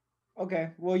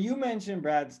 Okay. Well, you mentioned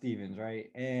Brad Stevens,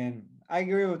 right? And I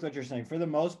agree with what you're saying. For the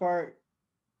most part,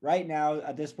 right now,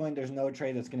 at this point, there's no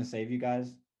trade that's going to save you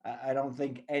guys. I don't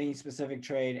think any specific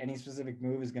trade, any specific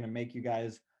move is going to make you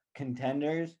guys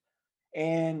contenders.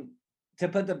 And to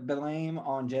put the blame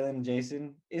on Jalen and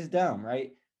Jason is dumb,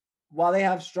 right? While they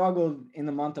have struggled in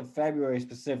the month of February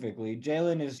specifically,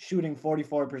 Jalen is shooting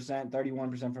 44%,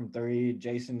 31% from three.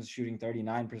 Jason's shooting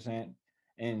 39%,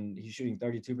 and he's shooting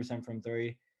 32% from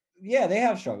three. Yeah, they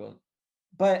have struggled.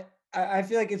 But I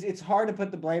feel like it's hard to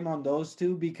put the blame on those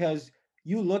two, because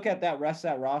you look at that rest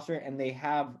of that roster and they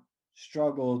have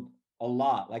struggled a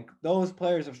lot. Like those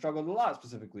players have struggled a lot,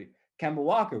 specifically Kemba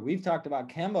Walker. We've talked about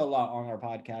Kemba a lot on our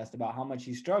podcast about how much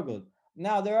he struggled.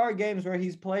 Now there are games where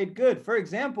he's played good. For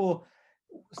example,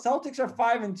 Celtics are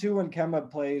 5-2 when Kemba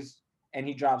plays and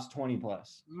he drops 20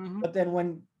 plus. Mm-hmm. But then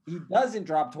when he doesn't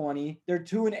drop 20, they're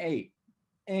 2-8.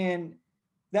 And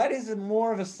that is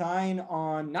more of a sign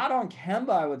on, not on Kemba,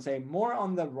 I would say, more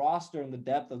on the roster and the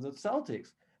depth of the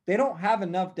Celtics. They don't have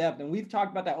enough depth, and we've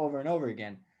talked about that over and over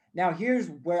again. Now, here's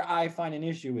where I find an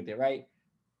issue with it, right?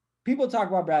 People talk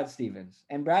about Brad Stevens,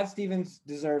 and Brad Stevens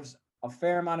deserves a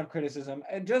fair amount of criticism,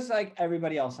 just like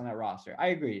everybody else on that roster. I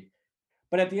agree.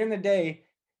 But at the end of the day,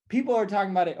 people are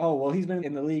talking about it. Oh, well, he's been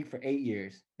in the league for 8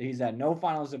 years. He's had no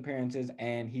finals appearances,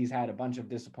 and he's had a bunch of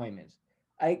disappointments.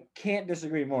 I can't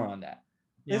disagree more on that.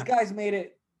 Yeah. This guy's made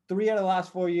it 3 out of the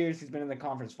last 4 years. He's been in the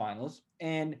conference finals,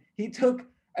 and he took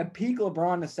a peak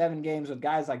LeBron to 7 games with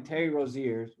guys like Terry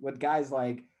Rozier, with guys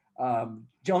like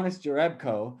Jonas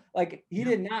Jerebko. Like, he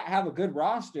did not have a good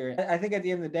roster. I think at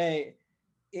the end of the day,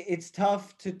 it's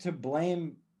tough to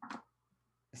blame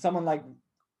someone like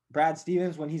Brad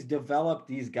Stevens when he's developed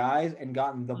these guys and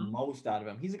gotten the most out of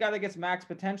them. He's a guy that gets max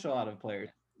potential out of players.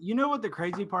 You know what the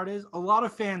crazy part is? A lot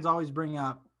of fans always bring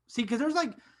up, because there's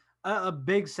like a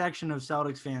big section of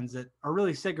Celtics fans that are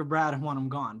really sick of Brad and want him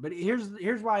gone. But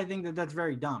here's why I think that's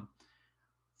very dumb.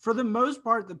 For the most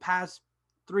part, the past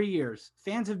 3 years,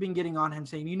 fans have been getting on him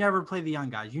saying, you never play the young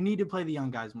guys. You need to play the young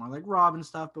guys more, like Rob and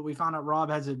stuff. But we found out Rob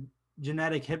has a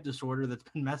genetic hip disorder that's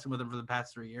been messing with him for the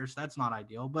past 3 years. So that's not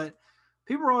ideal. But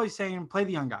people are always saying, play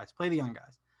the young guys, play the young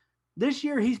guys. This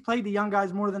year, he's played the young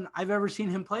guys more than I've ever seen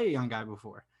him play a young guy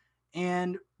before.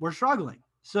 And we're struggling.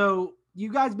 So you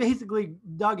guys basically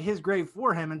dug his grave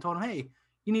for him and told him, hey,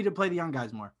 you need to play the young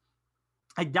guys more.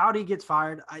 I doubt he gets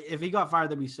fired. If he got fired,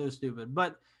 that'd be so stupid.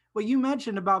 But what you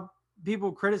mentioned about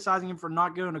people criticizing him for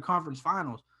not going to conference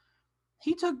finals,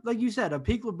 he took, like you said, a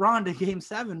peak LeBron to Game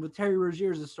 7 with Terry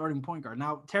Rozier as a starting point guard.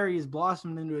 Now, Terry has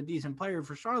blossomed into a decent player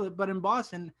for Charlotte, but in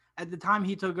Boston, at the time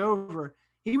he took over,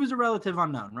 he was a relative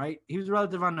unknown, right? He was a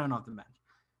relative unknown off the bench.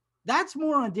 That's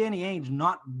more on Danny Ainge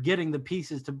not getting the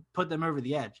pieces to put them over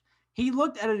the edge. He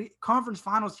looked at a conference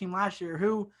finals team last year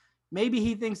who maybe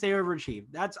he thinks they overachieved.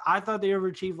 I thought they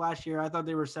overachieved last year. I thought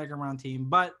they were a second-round team.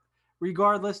 But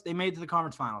regardless, they made it to the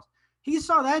conference finals. He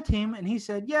saw that team, and he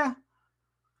said, yeah,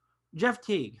 Jeff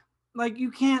Teague. Like,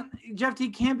 Jeff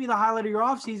Teague can't be the highlight of your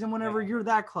offseason whenever you're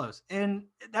that close. And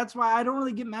that's why I don't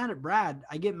really get mad at Brad.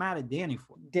 I get mad at Danny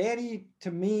for it. Danny,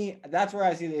 to me, that's where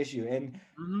I see the issue. And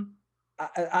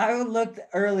I looked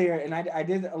earlier, and I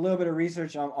did a little bit of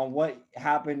research on what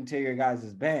happened to your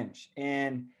guys' bench.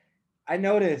 And I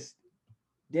noticed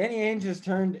Danny Ainge has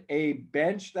turned a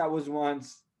bench that was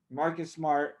once Marcus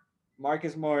Smart,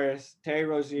 Marcus Morris, Terry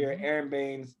Rozier, Aaron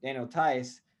Baines, Daniel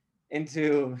Tice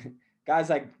into guys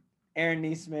like Aaron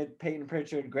Nesmith, Peyton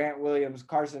Pritchard, Grant Williams,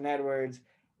 Carson Edwards,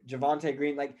 Javonte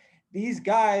Green. Like, these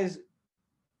guys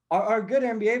are good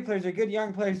NBA players, are good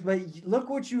young players, but look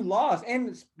what you lost.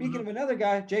 And speaking of another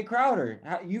guy, Jay Crowder,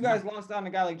 you guys lost on a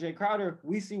guy like Jay Crowder.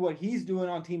 We see what he's doing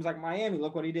on teams like Miami.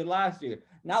 Look what he did last year.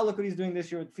 Now look what he's doing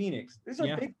this year with Phoenix. These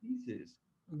are big pieces.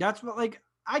 That's what, like,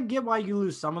 I get why you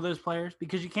lose some of those players,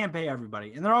 because you can't pay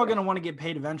everybody, and they're all going to want to get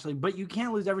paid eventually, but you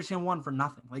can't lose every single one for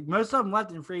nothing. Like, most of them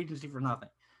left in free agency for nothing.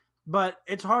 But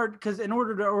it's hard because in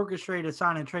order to orchestrate a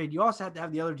sign and trade, you also have to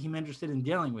have the other team interested in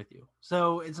dealing with you.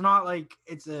 So it's not like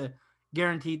it's a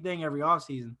guaranteed thing every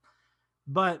offseason.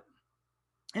 But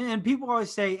And people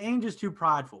always say Ainge is too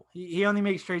prideful. He only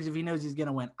makes trades if he knows he's going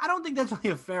to win. I don't think that's really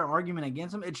a fair argument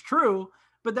against him. It's true,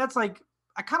 but that's like,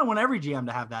 I kind of want every GM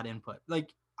to have that input. Like,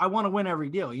 I want to win every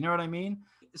deal. You know what I mean?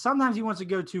 Sometimes he wants to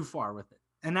go too far with it.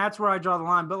 And that's where I draw the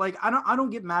line. But like, I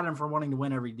don't get mad at him for wanting to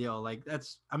win every deal. Like I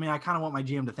kind of want my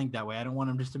GM to think that way. I don't want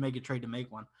him just to make a trade to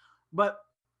make one. But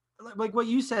like what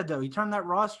you said, though, he turned that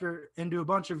roster into a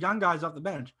bunch of young guys off the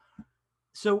bench.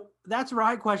 So that's where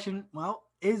I question, well,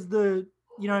 is the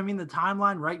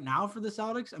timeline right now for the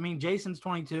Celtics? I mean, Jason's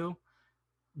 22,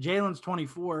 Jalen's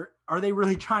 24. Are they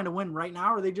really trying to win right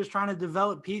now? Or are they just trying to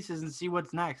develop pieces and see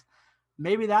what's next?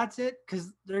 Maybe that's it,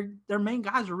 because their main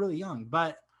guys are really young.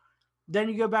 But then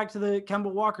you go back to the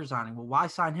Kemba Walker signing. Well, why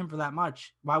sign him for that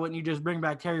much? Why wouldn't you just bring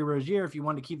back Terry Rozier if you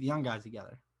wanted to keep the young guys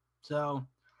together? So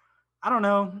I don't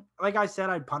know. Like I said,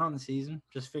 I'd punt on the season,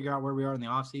 just figure out where we are in the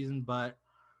offseason. But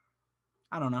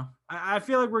I don't know. I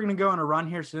feel like we're going to go on a run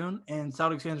here soon, and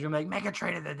Celtics fans are going to be like, make a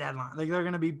trade at the deadline. Like, they're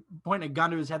going to be pointing a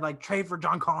gun to his head, like, trade for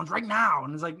John Collins right now.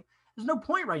 And it's like, there's no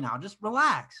point right now. Just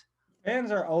relax.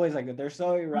 Fans are always like that. They're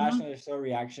so irrational. They're so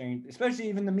reactionary, especially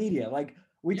even the media. Like,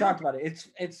 we talked about it.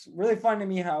 It's really fun to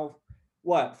me how,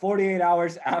 48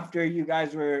 hours after you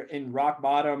guys were in rock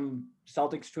bottom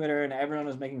Celtics Twitter and everyone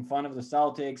was making fun of the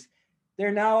Celtics,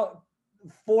 they're now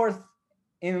fourth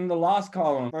in the loss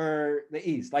column for the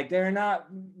East. Like, they're not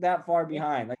that far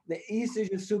behind. Like, the East is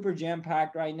just super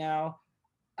jam-packed right now.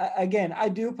 Again, I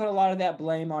do put a lot of that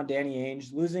blame on Danny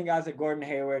Ainge. Losing guys like Gordon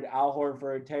Hayward, Al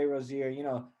Horford, Terry Rozier,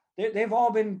 they've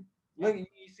all been – look, you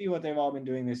see what they've all been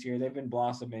doing this year. They've been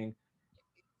blossoming.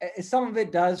 Some of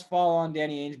it does fall on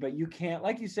Danny Ainge, but you can't –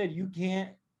 like you said, you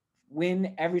can't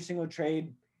win every single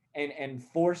trade and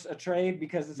force a trade,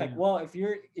 because it's like, well, if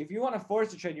you want to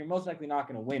force a trade, you're most likely not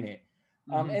going to win it.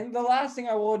 And the last thing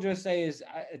I will just say is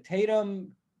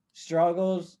Tatum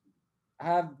struggles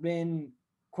have been,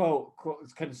 quote,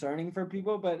 concerning for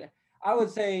people, but I would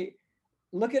say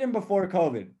look at him before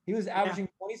COVID. He was averaging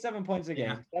 27 points a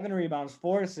game, 7 rebounds,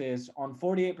 4 assists on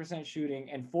 48% shooting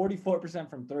and 44%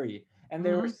 from three. And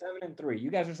they were 7-3.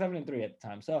 You guys were 7-3 at the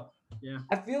time. So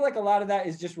I feel like a lot of that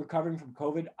is just recovering from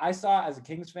COVID. I saw as a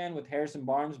Kings fan with Harrison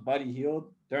Barnes, Buddy Hield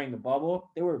during the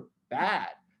bubble, they were bad.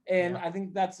 And I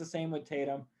think that's the same with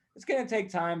Tatum. It's going to take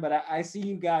time, but I see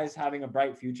you guys having a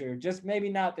bright future. Just maybe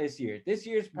not this year. This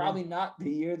year is probably not the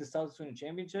year the Celtics win a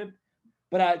championship,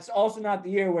 but it's also not the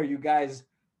year where you guys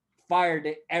fired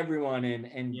everyone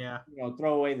and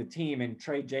throw away the team and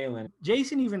trade Jalen.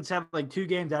 Jason even said, like, 2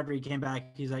 games after he came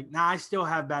back, he's like, I still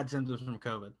have bad symptoms from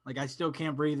COVID. Like, I still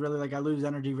can't breathe really. Like, I lose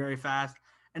energy very fast.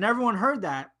 And everyone heard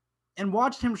that and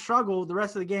watched him struggle the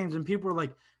rest of the games. And people were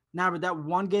like, but that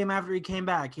one game after he came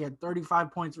back, he had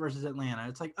 35 points versus Atlanta.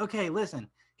 It's like, okay, listen,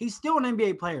 he's still an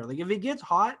NBA player. Like, if he gets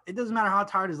hot, it doesn't matter how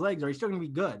tired his legs are. He's still going to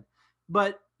be good.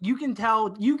 But you can tell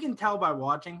by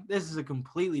watching, this is a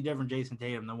completely different Jason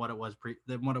Tatum than what it was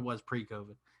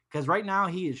pre-COVID. Because right now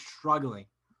he is struggling.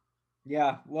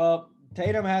 Yeah, well,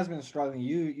 Tatum has been struggling.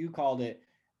 You called it.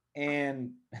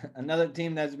 And another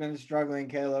team that's been struggling,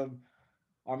 Caleb,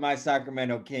 are my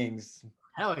Sacramento Kings.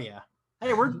 Hell yeah.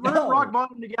 Hey, we're rock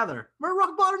bottom together. We're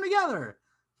rock bottom together.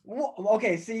 Well,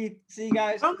 okay, see,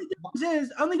 guys. Only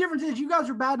difference is you guys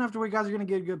are bad enough to where you guys are going to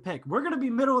get a good pick. We're going to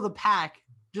be middle of the pack,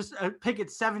 just a pick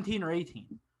at 17 or 18.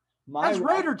 That's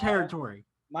Raider territory.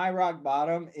 My rock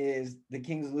bottom is the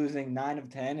Kings losing 9 of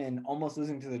 10 and almost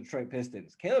losing to the Detroit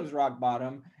Pistons. Caleb's rock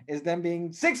bottom is them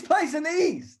being 6th place in the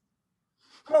East.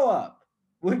 Grow up,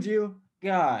 would you?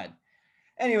 God.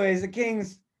 Anyways, the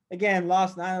Kings, again,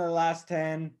 lost 9 of the last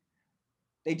 10.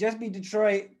 They just beat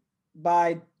Detroit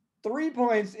by 3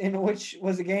 points, in which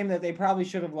was a game that they probably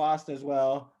should have lost as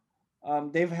well.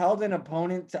 They've held an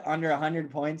opponent to under 100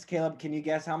 points. Caleb, can you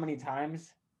guess how many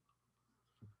times?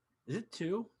 Is it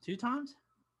 2? 2 times?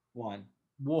 1.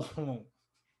 Whoa.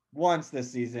 Once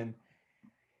this season.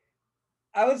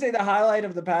 I would say the highlight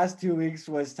of the past 2 weeks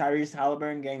was Tyrese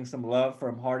Halliburton getting some love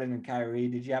from Harden and Kyrie.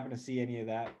 Did you happen to see any of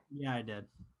that? Yeah, I did.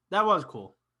 That was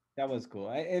cool. That was cool.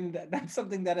 And that's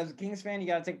something that as a Kings fan, you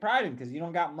got to take pride in because you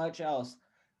don't got much else.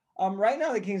 Right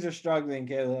now, the Kings are struggling,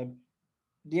 Caleb.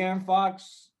 De'Aaron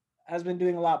Fox has been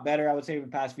doing a lot better, I would say, the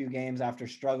past few games after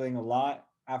struggling a lot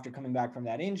after coming back from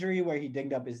that injury where he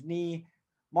dinged up his knee.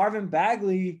 Marvin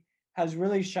Bagley has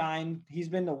really shined. He's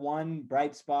been the one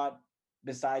bright spot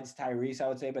besides Tyrese, I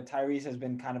would say, but Tyrese has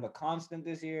been kind of a constant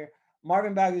this year.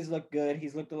 Marvin Bagley's looked good.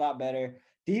 He's looked a lot better.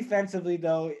 Defensively,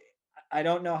 though, I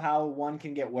don't know how one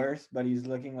can get worse, but he's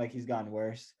looking like he's gotten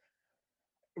worse.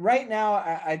 Right now,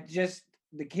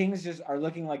 the Kings just are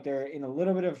looking like they're in a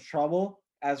little bit of trouble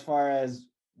as far as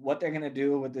what they're going to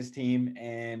do with this team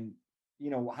and,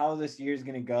 how this year is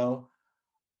going to go.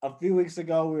 a few weeks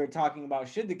ago, we were talking about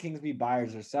should the Kings be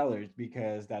buyers or sellers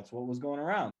because that's what was going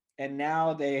around. And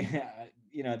now they,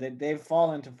 they've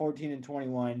fallen to 14 and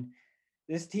 21.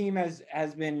 This team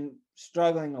has been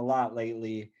struggling a lot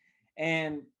lately.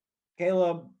 And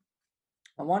Caleb,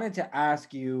 I wanted to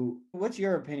ask you, what's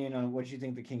your opinion on what you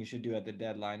think the Kings should do at the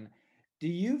deadline? Do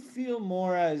you feel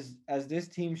more as this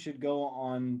team should go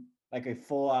on like a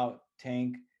full out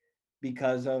tank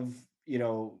because of,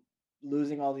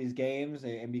 losing all these games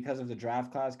and because of the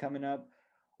draft class coming up?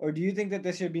 Or do you think that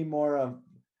this should be more of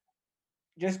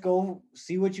just go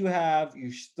see what you have?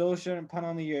 You still shouldn't punt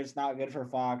on the year. It's not good for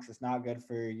Fox. It's not good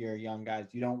for your young guys.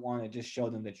 You don't want to just show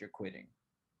them that you're quitting.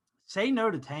 Say no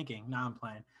to tanking. No, I'm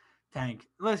playing. Tank.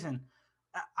 Listen,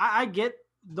 I get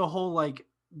the whole like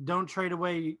don't trade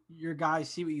away your guys,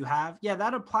 see what you have. Yeah,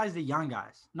 that applies to young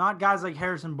guys, not guys like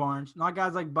Harrison Barnes, not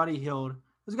guys like Buddy Hield.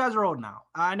 Those guys are old now.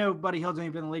 I know Buddy Hield's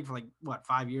only been in the league for like what,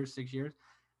 5 years, 6 years,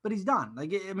 but he's done.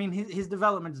 Like, I mean, his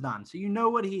development's done. So you know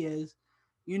what he is,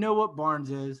 you know what Barnes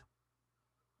is.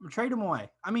 Trade him away.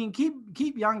 I mean, keep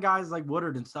young guys like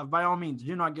Woodard and stuff. By all means,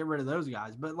 do not get rid of those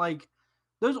guys. But like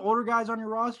those older guys on your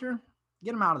roster,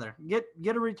 get them out of there.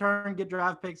 Get a return, get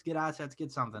draft picks, get assets,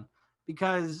 get something,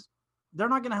 because they're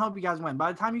not going to help you guys win.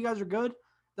 By the time you guys are good,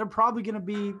 they're probably going to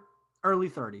be early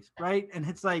 30s, right? And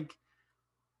it's like,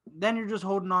 then you're just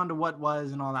holding on to what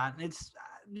was and all that. And it's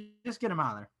just get them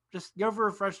out of there. Just go for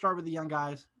a fresh start with the young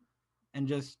guys and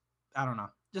just, I don't know,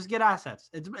 just get assets.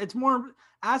 It's more,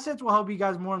 assets will help you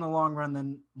guys more in the long run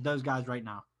than those guys right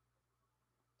now.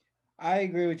 I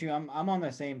agree with you. I'm on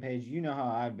the same page. You know how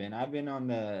I've been. I've been on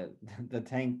the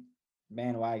tank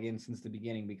bandwagon since the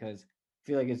beginning because I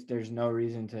feel like there's no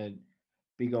reason to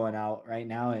be going out right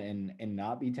now and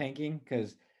not be tanking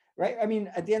because right. I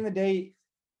mean, at the end of the day,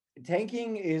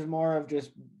 tanking is more of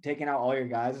just taking out all your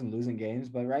guys and losing games.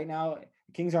 But right now,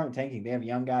 the Kings aren't tanking. They have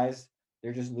young guys.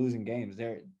 They're just losing games.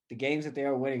 The games that they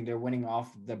are winning, they're winning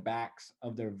off the backs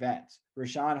of their vets.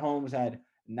 Rashawn Holmes had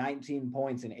 19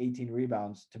 points and 18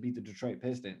 rebounds to beat the Detroit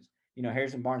Pistons.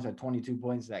 Harrison Barnes had 22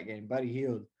 points that game. Buddy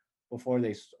Hield, before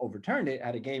they overturned it,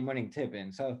 had a game-winning tip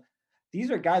in. So these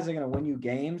are guys that are going to win you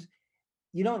games.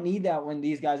 You don't need that when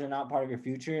these guys are not part of your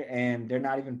future and they're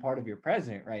not even part of your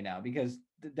present right now because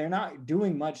they're not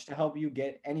doing much to help you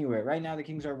get anywhere. Right now, the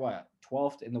Kings are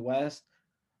 12th in the West.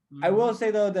 I will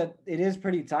say, though, that it is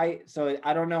pretty tight. So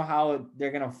I don't know how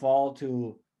they're going to fall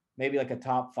to maybe like a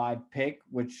top 5 pick,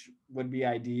 which would be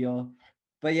ideal.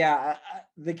 But yeah,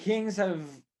 the Kings have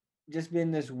just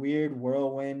been this weird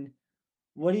whirlwind.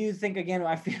 What do you think? Again,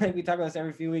 I feel like we talk about this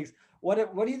every few weeks. What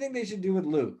do you think they should do with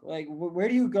Luke? Like, where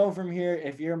do you go from here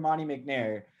if you're Monty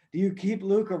McNair? Do you keep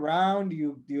Luke around? Do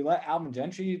you let Alvin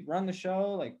Gentry run the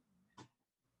show? Like,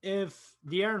 if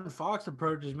De'Aaron Fox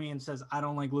approaches me and says, I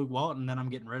don't like Luke Walton, then I'm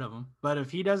getting rid of him. But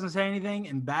if he doesn't say anything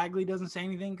and Bagley doesn't say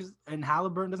anything and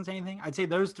Halliburton doesn't say anything, I'd say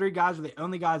those 3 guys are the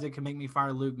only guys that can make me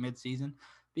fire Luke midseason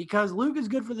because Luke is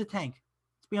good for the tank.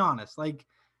 Let's be honest. Like,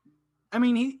 I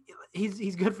mean,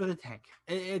 he's good for the tank.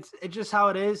 It's just how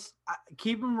it is.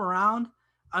 Keep him around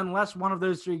unless one of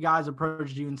those 3 guys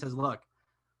approaches you and says, look,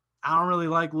 I don't really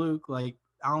like Luke. Like,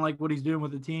 I don't like what he's doing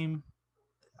with the team.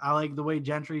 I like the way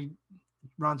Gentry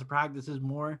runs the practices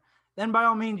more. Then by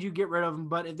all means, you get rid of him.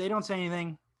 But if they don't say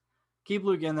anything, keep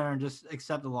Luke in there and just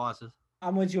accept the losses.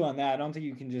 I'm with you on that. I don't think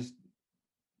you can just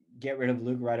get rid of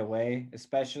Luke right away,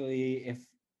 especially if,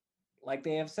 like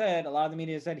they have said, a lot of the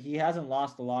media said he hasn't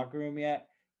lost the locker room yet.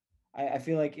 I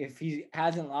feel like if he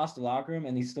hasn't lost the locker room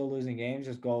and he's still losing games,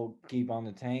 just go keep on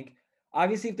the tank.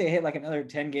 Obviously, if they hit like another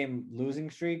 10-game losing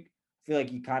streak, I feel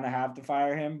like you kind of have to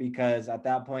fire him because at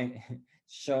that point,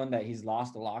 it's shown that he's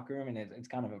lost the locker room and it's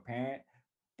kind of apparent.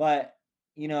 But,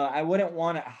 I wouldn't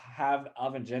want to have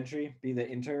Alvin Gentry be the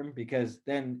interim because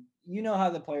then you know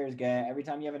how the players get. Every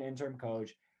time you have an interim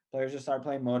coach, players just start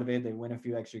playing motivated. They win a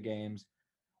few extra games.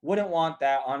 Wouldn't want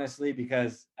that, honestly,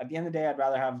 because at the end of the day, I'd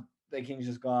rather have the Kings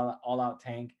just go all out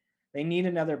tank. They need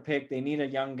another pick. They need a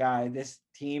young guy. This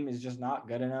team is just not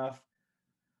good enough.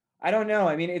 I don't know.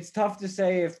 I mean, it's tough to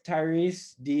say if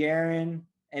Tyrese, De'Aaron,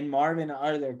 and Marvin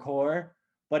are their core.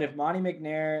 But if Monty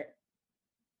McNair,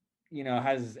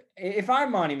 if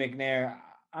I'm Monty McNair,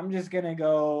 I'm just going to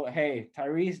go, hey,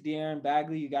 Tyrese, De'Aaron,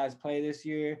 Bagley, you guys play this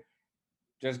year.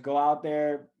 Just go out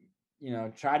there,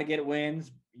 try to get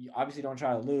wins. You obviously don't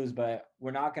try to lose, but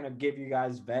we're not going to give you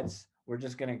guys vets. We're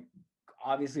just going to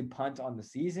obviously punt on the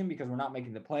season because we're not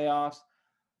making the playoffs.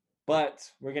 But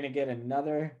we're going to get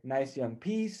another nice young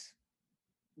piece.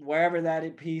 Wherever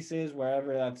that piece is,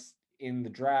 wherever that's in the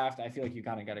draft, I feel like you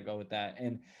kind of got to go with that.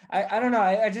 And I don't know.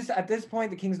 I just, at this point,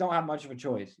 the Kings don't have much of a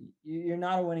choice. You're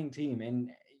not a winning team.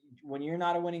 And when you're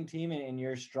not a winning team and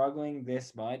you're struggling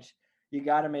this much, you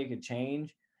got to make a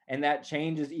change. And that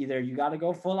change is either you got to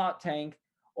go full out tank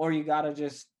or you got to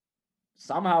just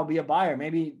somehow be a buyer,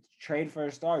 maybe trade for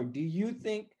a star. Do you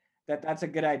think that that's a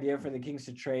good idea for the Kings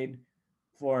to trade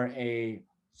for a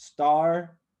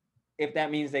star if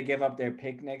that means they give up their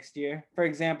pick next year? For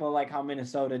example, like how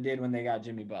Minnesota did when they got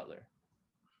Jimmy Butler.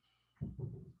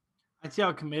 I'd see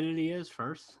how committed he is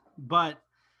first, but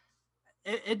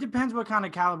it depends what kind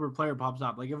of caliber player pops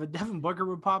up. Like if a Devin Booker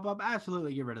would pop up,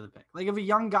 absolutely get rid of the pick. Like if a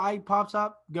young guy pops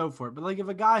up, go for it. But like if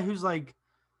a guy who's like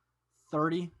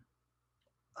 30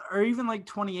 or even like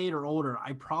 28 or older,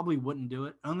 I probably wouldn't do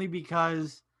it, only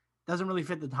because it doesn't really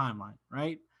fit the timeline,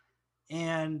 right?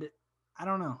 And I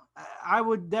don't know. I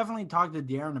would definitely talk to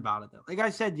De'Aaron about it, though. Like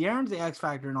I said, De'Aaron's the X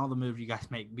factor in all the moves you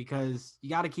guys make because you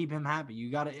got to keep him happy.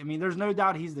 You got to, I mean, there's no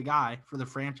doubt he's the guy for the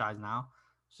franchise now.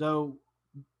 So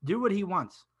do what he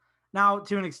wants. Now,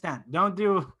 to an extent, don't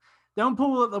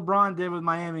pull what LeBron did with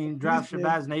Miami and draft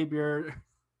Shabazz Napier.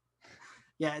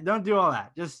 Yeah, don't do all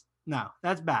that. Just, no,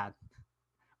 that's bad.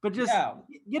 But just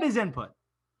get his input.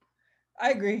 I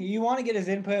agree. You want to get his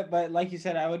input, but like you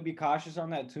said, I would be cautious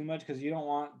on that too much because you don't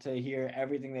want to hear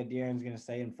everything that De'Aaron's going to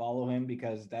say and follow him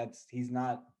because he's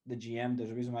not the GM.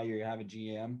 There's a reason why you have a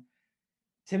GM.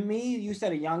 To me, you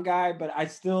said a young guy, but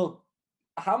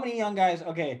how many young guys?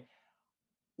 Okay,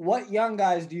 what young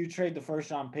guys do you trade the first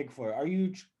round pick for? Are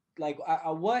you like,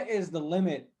 what is the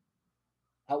limit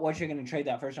at what you're going to trade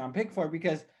that first round pick for?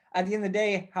 Because at the end of the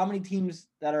day, how many teams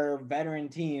that are veteran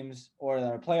teams or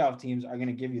that are playoff teams are going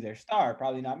to give you their star?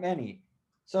 Probably not many.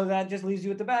 So that just leaves you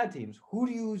with the bad teams. Who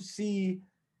do you see?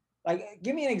 Like,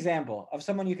 give me an example of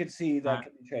someone you could see that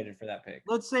could be traded for that pick.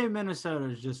 Let's say Minnesota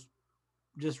is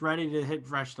just ready to hit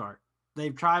fresh start.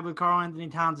 They've tried with Karl-Anthony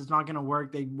Towns. It's not going to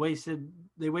work. They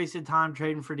wasted time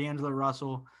trading for D'Angelo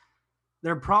Russell.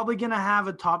 They're probably going to have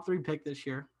a top 3 pick this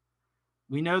year.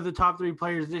 We know the top 3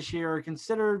 players this year are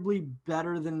considerably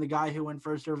better than the guy who went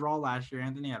first overall last year,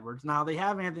 Anthony Edwards. Now, they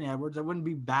have Anthony Edwards. It wouldn't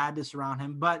be bad to surround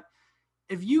him. But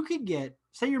if you could get,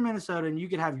 say you're Minnesota and you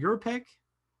could have your pick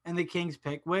and the Kings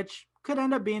pick, which could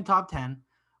end up being top 10,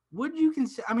 would you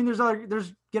consider – I mean, there's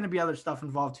going to be other stuff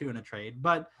involved too in a trade.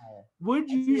 But would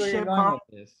you ship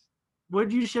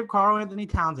Karl-Anthony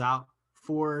Towns out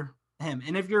for him?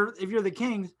 And if you're the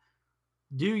Kings –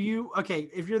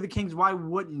 if you're the Kings, why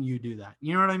wouldn't you do that?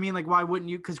 You know what I mean? Like, why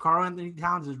wouldn't you? Because Karl-Anthony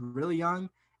Towns is really young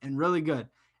and really good.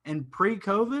 And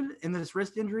pre-COVID, in this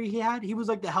wrist injury he was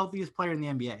like the healthiest player in the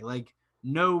NBA. Like,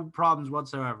 no problems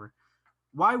whatsoever.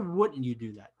 Why wouldn't you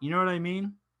do that? You know what I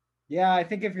mean? Yeah, I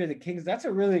think if you're the Kings, that's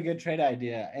a really good trade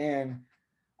idea. And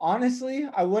honestly,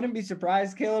 I wouldn't be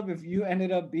surprised, Caleb, if you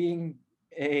ended up being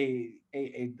a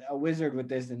wizard with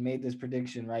this and made this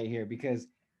prediction right here, because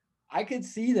I could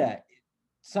see that.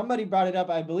 Somebody brought it up.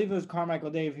 I believe it was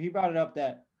Carmichael Dave. He brought it up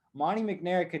that Monty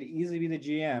McNair could easily be the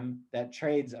GM that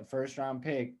trades a first-round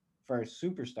pick for a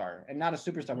superstar. And not a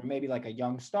superstar, but maybe like a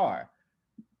young star.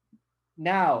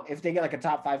 Now, if they get like a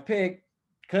top 5 pick,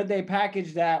 could they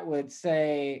package that with,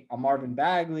 say, a Marvin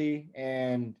Bagley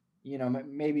and, you know,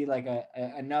 maybe like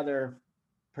another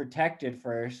protected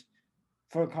first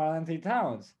for Karl-Anthony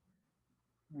Towns?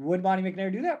 Would Monty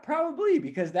McNair do that? Probably,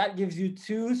 because that gives you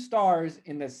 2 stars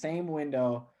in the same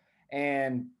window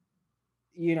and,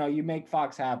 you know, you make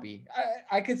Fox happy.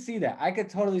 I could see that. I could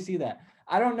totally see that.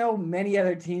 I don't know many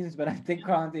other teams, but I think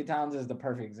Karl-Anthony Towns is the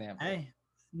perfect example. Hey,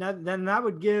 then that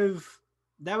would give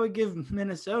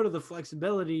Minnesota the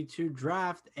flexibility to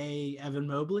draft a Evan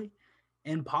Mobley,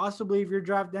 and possibly if your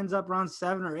draft ends up around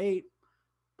 7 or 8,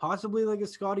 possibly like a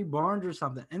Scotty Barnes or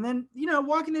something. And then, you know,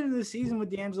 walking into the season with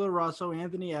D'Angelo Russell,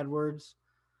 Anthony Edwards,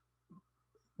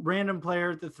 random player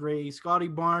at the 3, Scotty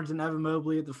Barnes and Evan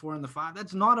Mobley at the 4 and the 5.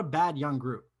 That's not a bad young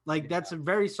group. Like, that's a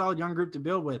very solid young group to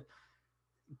build with.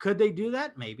 Could they do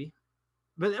that? Maybe.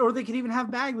 Or they could even have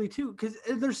Bagley too, because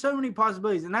there's so many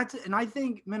possibilities. And I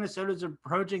think Minnesota's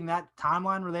approaching that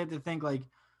timeline where they have to think like,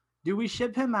 do we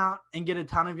ship him out and get a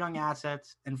ton of young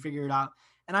assets and figure it out?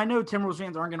 And I know Timberwolves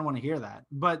fans aren't going to want to hear that,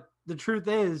 but the truth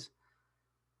is,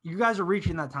 you guys are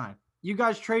reaching that time. You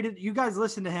guys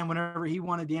listened to him whenever he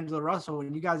wanted D'Angelo Russell,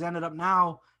 and you guys ended up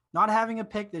now not having a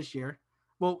pick this year.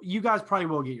 Well, you guys probably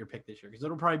will get your pick this year because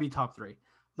it'll probably be top 3.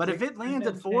 But if it lands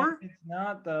at 4, it's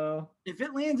not though. If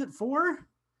it lands at 4,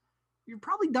 you're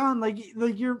probably done.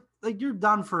 You're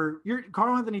done for your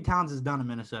Karl-Anthony Towns is done in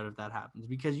Minnesota if that happens,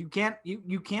 because you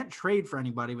can't trade for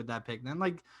anybody with that pick. Then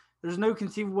there's no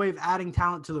conceivable way of adding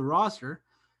talent to the roster.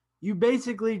 You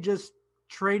basically just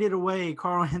traded away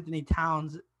Karl-Anthony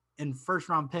Towns and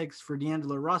first-round picks for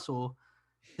D'Angelo Russell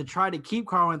to try to keep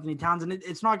Karl-Anthony Towns, and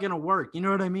it's not going to work. You know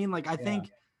what I mean? Like, I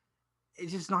think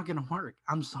it's just not going to work.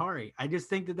 I'm sorry. I just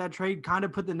think that trade kind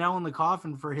of put the nail in the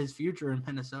coffin for his future in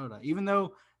Minnesota. Even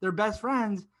though they're best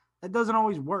friends, that doesn't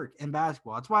always work in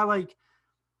basketball. That's why, like,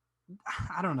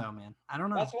 I don't know, man. I don't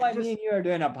know. That's why me and you are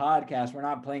doing a podcast. We're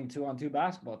not playing 2-on-2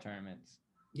 basketball tournaments.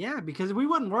 Yeah, because we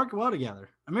wouldn't work well together.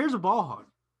 Amir's a ball hog.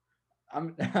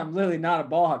 I'm literally not a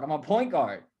ball hawk. I'm a point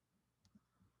guard.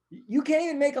 You can't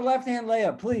even make a left-hand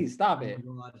layup. Please stop it.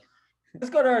 Let's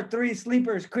go to our 3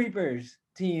 sleepers, creepers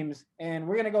teams, and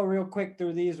we're going to go real quick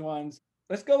through these ones.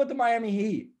 Let's go with the Miami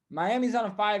Heat. Miami's on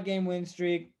a 5-game win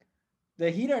streak. The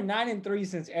Heat are 9-3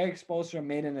 since Eric Spoelstra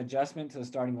made an adjustment to the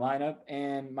starting lineup,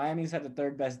 and Miami's had the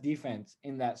 3rd best defense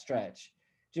in that stretch.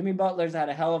 Jimmy Butler's had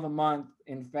a hell of a month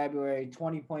in February,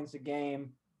 20 points a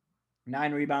game,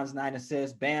 9 rebounds, 9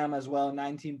 assists. Bam as well,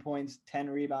 19 points, 10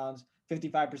 rebounds,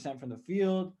 55% from the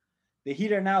field. The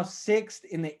Heat are now 6th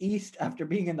in the East after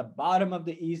being in the bottom of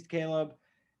the East, Caleb.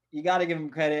 You got to give them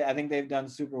credit. I think they've done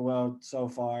super well so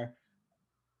far.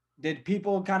 Did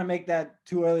people kind of make that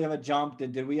too early of a jump?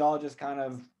 Did we all just kind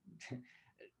of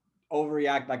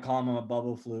overreact by calling them a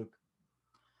bubble fluke?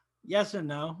 Yes and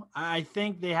no. I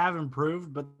think they have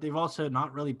improved, but they've also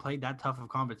not really played that tough of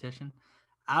competition.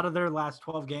 Out of their last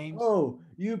 12 games. Oh,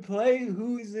 you play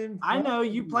who's in front I know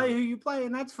you play who you play,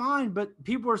 and that's fine, but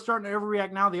people are starting to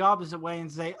overreact now the opposite way and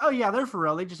say, oh, yeah, they're for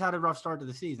real. They just had a rough start to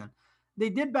the season. They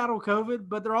did battle COVID,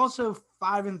 but they're also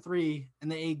 5-3 in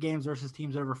the 8 games versus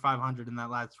teams over 500 in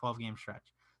that last 12-game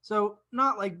stretch. So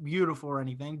not like beautiful or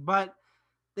anything, but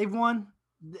they've won.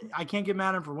 I can't get mad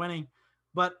at them for winning.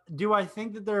 But do I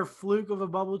think that they're a fluke of a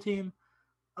bubble team?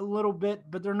 A little bit,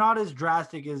 but they're not as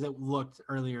drastic as it looked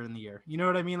earlier in the year. You know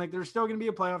what I mean? Like they're still going to be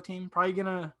a playoff team.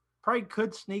 Probably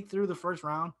could sneak through the first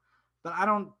round, but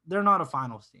they're not a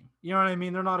finals team. You know what I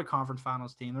mean? They're not a conference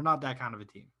finals team. They're not that kind of a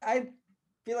team. I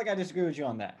feel like I disagree with you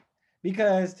on that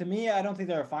because to me, I don't think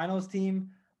they're a finals team,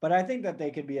 but I think that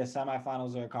they could be a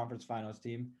semifinals or a conference finals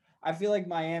team. I feel like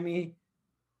Miami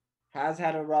has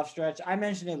had a rough stretch. I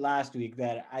mentioned it last week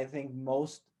that I think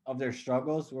most of their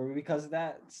struggles were because of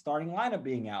that starting lineup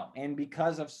being out and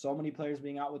because of so many players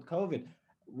being out with COVID.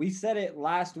 We said it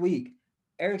last week.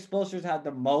 Eric Spoelstra's had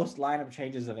the most lineup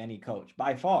changes of any coach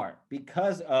by far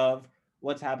because of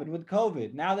what's happened with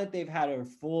COVID. Now that they've had a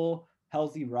full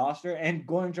healthy roster and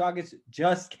Goran Dragic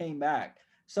just came back.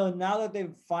 So now that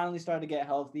they've finally started to get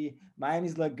healthy,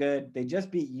 Miami's look good. They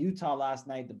just beat Utah last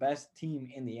night, the best team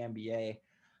in the NBA.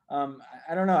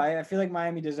 I don't know. I feel like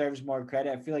Miami deserves more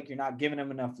credit. I feel like you're not giving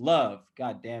them enough love.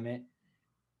 God damn it.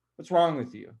 What's wrong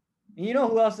with you? And you know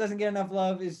who else doesn't get enough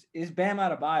love is Bam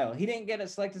Adebayo. He didn't get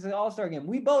selected to the All-Star game.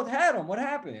 We both had him. What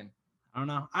happened? I don't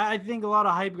know. I think a lot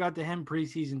of hype got to him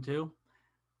preseason too.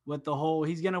 With the whole,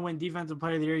 he's going to win Defensive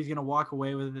Player of the Year. He's going to walk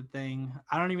away with the thing.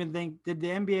 I don't even think, did the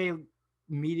NBA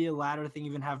media ladder thing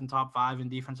even have him top 5 in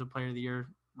Defensive Player of the Year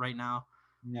right now?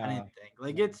 No. I didn't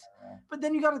think. But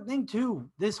then you got to think too,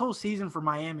 this whole season for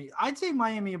Miami, I'd say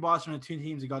Miami and Boston are 2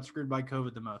 teams that got screwed by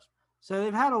COVID the most. So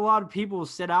they've had a lot of people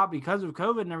sit out because of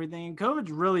COVID and everything, and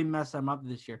COVID's really messed them up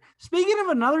this year. Speaking of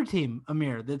another team,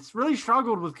 Amir, that's really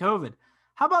struggled with COVID,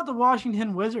 how about the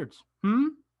Washington Wizards?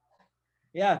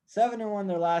 Yeah, 7-1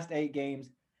 their last 8 games.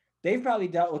 They've probably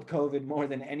dealt with COVID more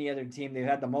than any other team. They've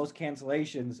had the most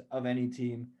cancellations of any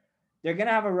team. They're going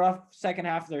to have a rough second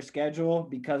half of their schedule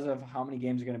because of how many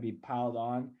games are going to be piled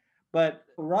on. But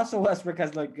Russell Westbrook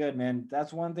has looked good, man.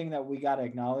 That's one thing that we got to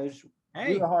acknowledge.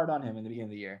 We were hard on him in the beginning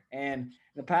of the year. And in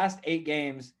the past 8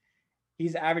 games,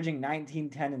 he's averaging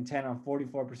 19, 10, and 10 on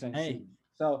 44% shooting.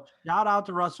 So shout out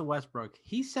to Russell Westbrook.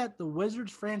 He set the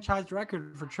Wizards franchise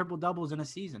record for triple doubles in a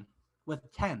season with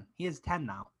 10. He has 10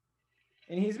 now.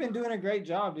 And he's been doing a great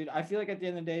job, dude. I feel like at the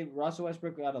end of the day, Russell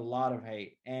Westbrook got a lot of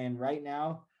hate. And right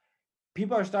now,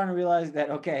 people are starting to realize that,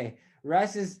 okay,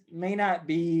 Russ may not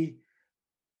be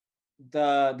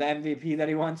the MVP that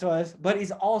he once was, but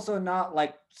he's also not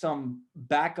like some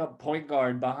backup point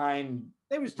guard behind.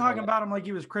 They was talking about him like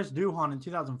he was Chris Duhon in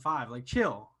 2005. Like,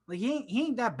 chill. Like, he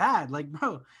ain't that bad. Like,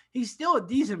 bro, he's still a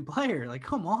decent player. Like,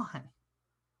 come on.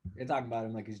 They're talking about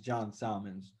him like he's John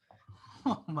Salmons.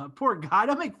 Oh, my poor guy.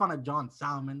 Don't make fun of John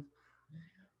Salmons.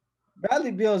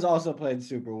 Bradley Beal's also played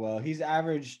super well. He's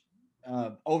averaged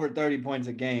over 30 points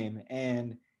a game,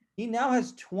 and he now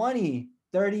has 20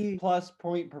 30-plus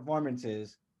point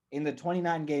performances in the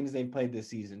 29 games they've played this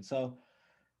season. So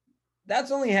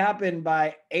that's only happened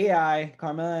by AI,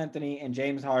 Carmelo Anthony, and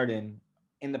James Harden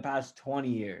in the past 20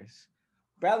 years.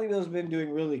 Bradley Beal's been doing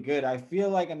really good. I feel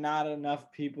like not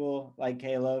enough people like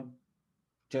Caleb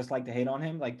just like to hate on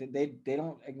him. Like they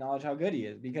don't acknowledge how good he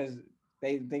is because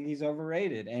they think he's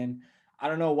overrated. And I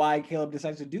don't know why Caleb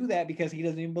decides to do that because he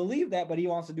doesn't even believe that, but he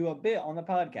wants to do a bit on the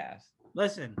podcast.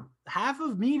 Listen, half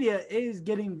of media is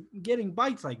getting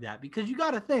bites like that because you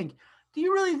got to think. Do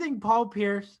you really think Paul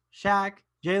Pierce, Shaq,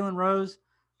 Jalen Rose,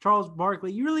 Charles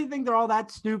Barkley, you really think they're all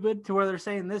that stupid to where they're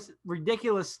saying this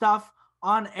ridiculous stuff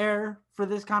on air for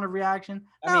this kind of reaction?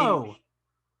 No.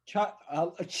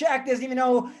 Shaq doesn't even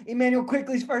know Emmanuel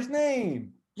Quickly's first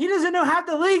name. He doesn't know half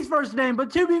the league's first name,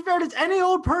 but to be fair, does any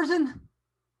old person?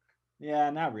 Yeah,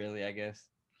 not really, I guess.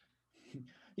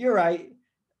 You're right.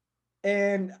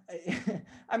 And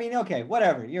I mean, okay,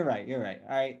 whatever. You're right. All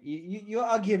right.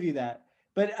 I'll give you that.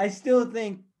 But I still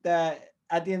think that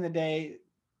at the end of the day,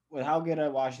 with how good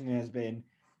Washington has been,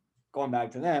 going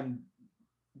back to them,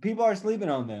 people are sleeping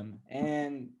on them.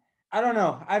 And I don't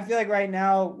know. I feel like right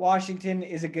now, Washington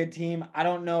is a good team. I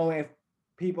don't know if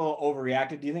people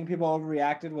overreacted. Do you think people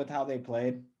overreacted with how they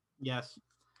played? Yes.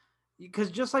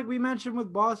 Because just like we mentioned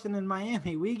with Boston and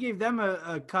Miami, we gave them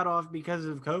a cutoff because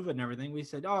of COVID and everything. We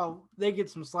said, oh, they get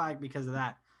some slack because of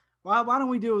that. Well, why don't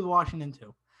we do it with Washington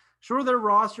too? Sure, their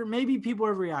roster, maybe people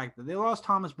have reacted. They lost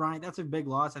Thomas Bryant. That's a big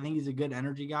loss. I think he's a good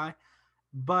energy guy.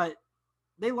 But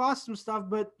they lost some stuff,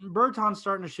 but Berton's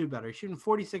starting to shoot better. He's shooting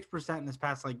 46% in his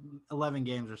past 11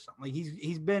 games or something. Like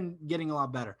he's been getting a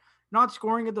lot better. Not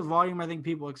scoring at the volume I think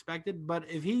people expected, but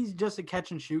if he's just a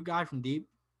catch and shoot guy from deep,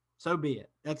 so be it.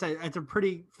 That's a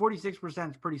pretty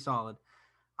 46% is pretty solid.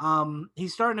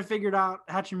 He's starting to figure it out.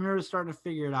 Hachimura is starting to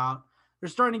figure it out. They're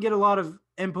starting to get a lot of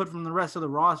input from the rest of the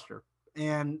roster,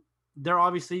 and they're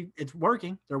obviously it's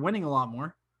working. They're winning a lot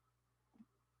more.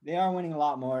 They are winning a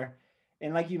lot more,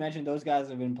 and like you mentioned, those guys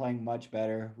have been playing much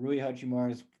better. Rui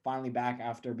Hachimura is finally back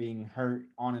after being hurt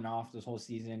on and off this whole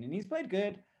season, and he's played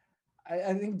good.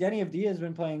 I think Denny Avdia has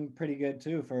been playing pretty good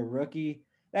too for a rookie.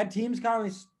 That team's kind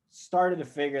of started to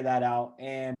figure that out.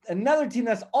 And another team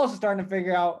that's also starting to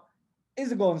figure out is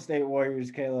the Golden State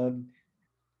Warriors, Caleb.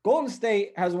 Golden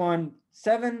State has won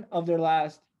 7 of their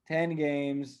last 10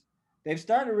 games. They've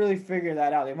started to really figure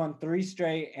that out. They've won 3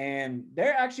 straight, and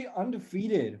they're actually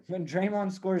undefeated when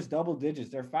Draymond scores double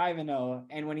digits. They're 5-0.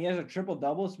 And when he has a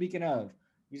triple-double, speaking of,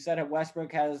 you said that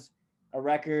Westbrook has a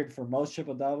record for most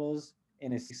triple-doubles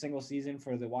in a single season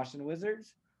for the Washington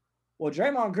Wizards. Well,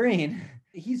 Draymond Green,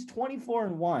 he's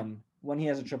 24-1 when he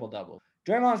has a triple-double.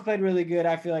 Draymond's played really good,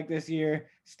 I feel like, this year.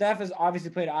 Steph has obviously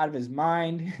played out of his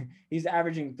mind. He's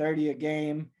averaging 30 a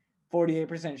game,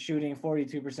 48% shooting,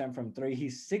 42% from 3.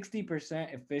 He's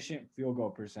 60% efficient field goal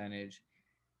percentage.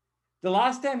 The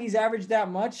last time he's averaged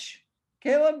that much,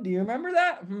 Caleb, do you remember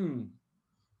that?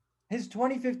 His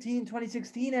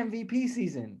 2015-2016 MVP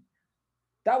season.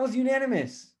 That was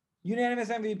unanimous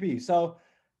MVP. So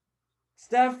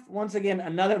Steph, once again,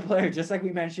 another player, just like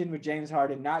we mentioned with James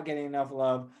Harden, not getting enough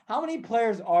love. How many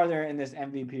players are there in this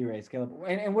MVP race, Caleb?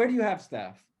 And where do you have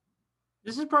Steph?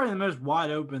 This is probably the most wide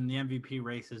open the MVP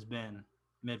race has been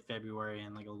mid-February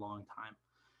in a long time.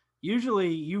 Usually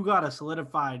you got a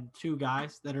solidified 2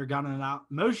 guys that are gunning it out.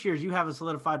 Most years you have a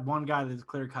solidified 1 guy that's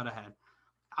clear cut ahead.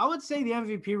 I would say the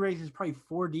MVP race is probably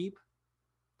 4 deep.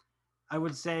 I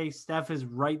would say Steph is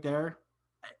right there.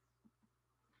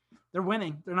 They're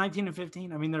winning. They're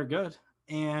 19-15. I mean, they're good.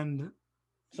 And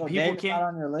so Dame's not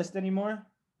on your list anymore?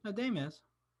 No, Dame is.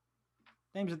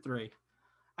 Dame's at 3.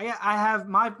 I have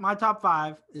my top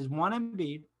 5 is 1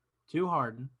 Embiid, 2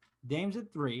 Harden, Dame's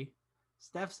at 3,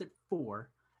 Steph's at 4,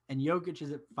 and Jokic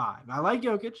is at 5. I like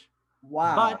Jokic.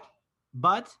 Wow.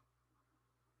 But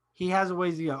he has a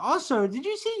ways to go. Also, did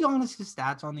you see Giannis'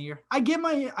 stats on the year? I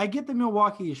get the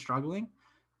Milwaukee is struggling,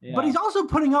 but he's also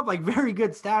putting up very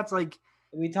good stats.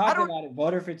 We talked about it,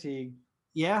 voter fatigue.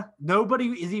 Yeah, nobody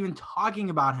is even talking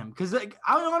about him because I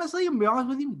honestly, I'm gonna be honest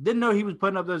with you, didn't know he was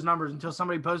putting up those numbers until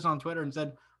somebody posted on Twitter and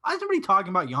said, "Why is nobody talking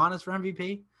about Giannis for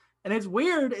MVP?" And it's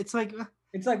weird. It's like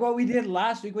what we did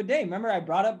last week with Dame. Remember, I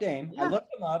brought up Dame. Yeah. I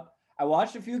looked him up. I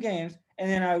watched a few games, and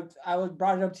then I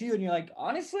brought it up to you, and you're like,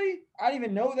 honestly, I didn't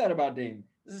even know that about Dame.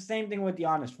 It's the same thing with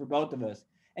Giannis for both of us.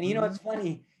 And you know what's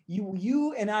funny?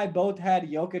 You and I both had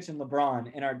Jokic and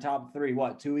LeBron in our top 3.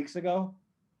 2 weeks ago?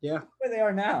 Yeah. Where they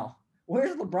are now.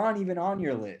 Where's LeBron even on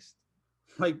your list?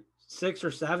 6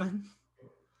 or 7.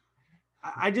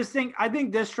 I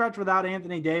think this stretch without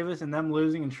Anthony Davis and them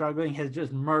losing and struggling has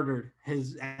just murdered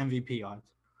his MVP odds.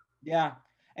 Yeah.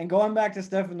 And going back to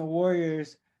Steph and the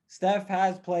Warriors, Steph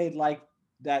has played like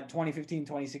that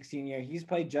 2015-2016 year. He's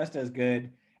played just as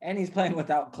good, and he's playing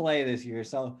without Clay this year.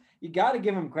 So you got to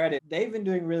give him credit. They've been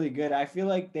doing really good. I feel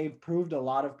like they've proved a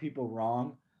lot of people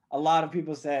wrong. A lot of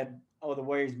people said, oh, the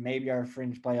Warriors maybe are a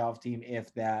fringe playoff team,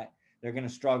 if that. They're going to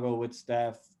struggle with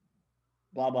Steph,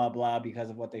 blah, blah, blah,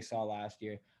 because of what they saw last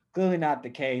year. Clearly not the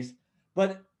case.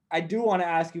 But I do want to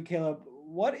ask you, Caleb,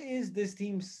 what is this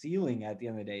team's ceiling at the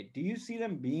end of the day? Do you see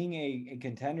them being a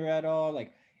contender at all?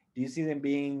 Like, do you see them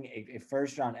being a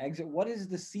first round exit? What is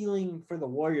the ceiling for the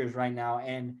Warriors right now?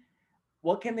 And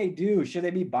what can they do? Should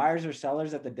they be buyers or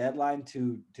sellers at the deadline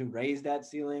to raise that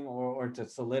ceiling or to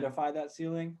solidify that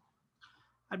ceiling?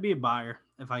 I'd be a buyer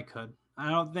if I could.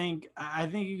 I think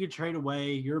you could trade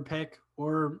away your pick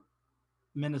or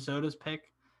Minnesota's pick,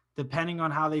 depending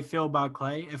on how they feel about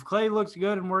Clay. If Clay looks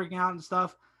good and working out and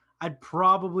stuff, I'd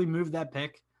probably move that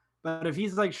pick. But if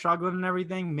he's like struggling and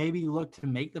everything, maybe look to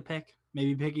make the pick,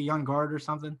 maybe pick a young guard or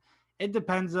something. It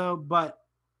depends though. But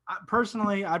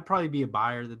personally, I'd probably be a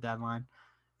buyer at the deadline.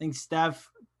 I think Steph,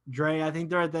 Dre, I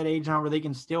think they're at that age now where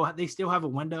they still have a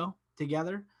window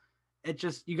together. It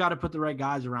just, you got to put the right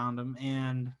guys around them,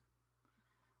 and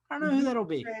I don't know who that'll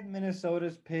be. Trade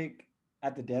Minnesota's pick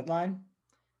at the deadline.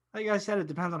 Like I said, it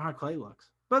depends on how Clay looks,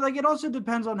 but like it also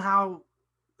depends on how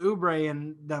Oubre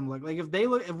and them look. Like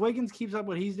if Wiggins keeps up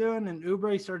what he's doing and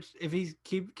Oubre starts, if he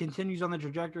continues on the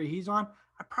trajectory he's on,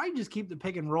 I'd probably just keep the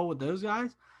pick and roll with those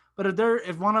guys. But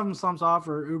if one of them slumps off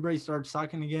or Oubre starts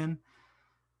sucking again,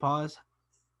 pause.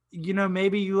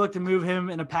 Maybe you look to move him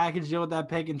in a package deal with that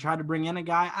pick and try to bring in a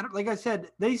guy. Like I said,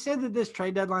 they said that this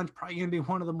trade deadline is probably going to be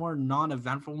one of the more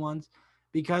non-eventful ones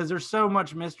because there's so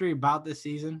much mystery about this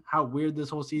season, how weird this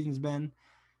whole season's been.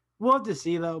 We'll have to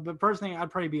see, though. But personally,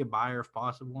 I'd probably be a buyer if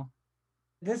possible.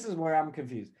 This is where I'm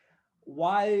confused.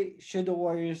 Why should the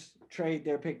Warriors trade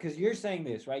their pick? Because you're saying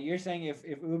this, right? You're saying if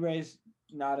Oubre's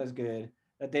not as good,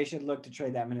 that they should look to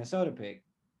trade that Minnesota pick.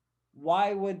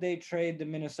 Why would they trade the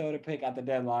Minnesota pick at the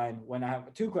deadline when I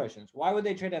have two questions? Why would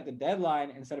they trade at the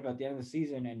deadline instead of at the end of the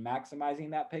season and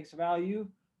maximizing that pick's value?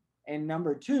 And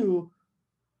number two,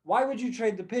 why would you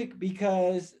trade the pick?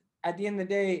 Because at the end of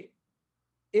the day,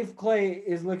 if Clay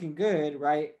is looking good,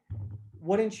 right,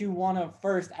 wouldn't you want to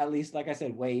first, at least, like I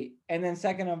said, wait? And then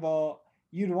second of all,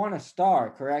 you'd want a star,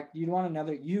 correct?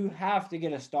 You have to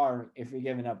get a star if you're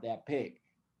giving up that pick.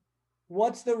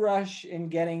 What's the rush in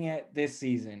getting it this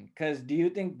season? Because do you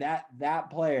think that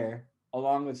player,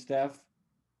 along with Steph,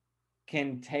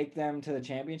 can take them to the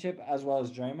championship as well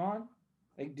as Draymond?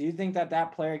 Like, do you think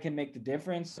that player can make the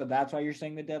difference? So that's why you're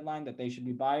saying the deadline, that they should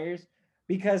be buyers?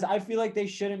 Because I feel like they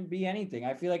shouldn't be anything.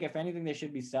 I feel like if anything, they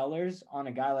should be sellers on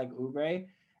a guy like Oubre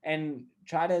and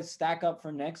try to stack up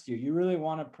for next year. You really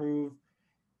want to prove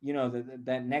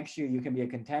that next year you can be a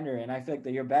contender. And I feel like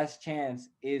that your best chance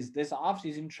is this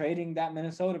offseason trading that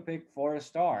Minnesota pick for a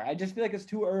star. I just feel like it's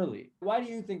too early. Why do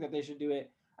you think that they should do it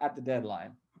at the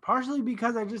deadline? Partially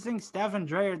because I just think Steph and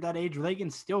Dre are at that age where they can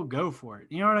still go for it.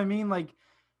 You know what I mean? Like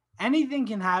anything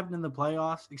can happen in the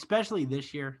playoffs, especially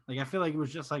this year. Like I feel like it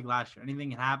was just like last year.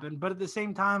 Anything can happen. But at the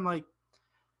same time, like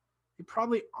they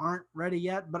probably aren't ready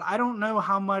yet, but I don't know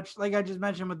how much, like I just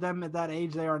mentioned with them at that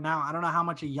age they are now, I don't know how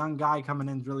much a young guy coming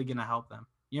in is really going to help them.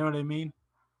 You know what I mean?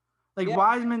 Like yeah.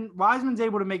 Wiseman's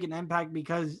able to make an impact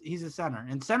because he's a center,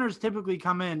 and centers typically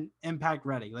come in impact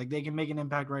ready. Like they can make an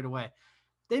impact right away.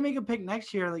 If they make a pick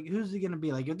next year, like who's he going to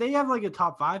be? Like if they have like a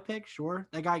top 5 pick, sure,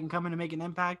 that guy can come in and make an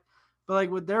impact. But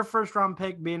like with their first round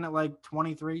pick being at like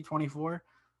 23, 24,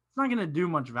 it's not going to do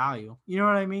much value. You know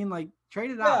what I mean? Like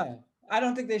trade it out. I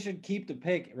don't think they should keep the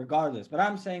pick regardless, but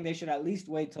I'm saying they should at least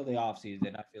wait till the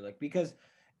offseason, I feel like. Because,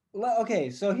 okay,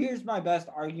 so here's my best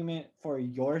argument for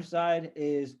your side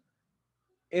is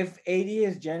if AD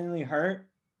is genuinely hurt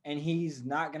and he's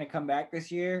not going to come back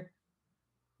this year,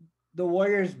 the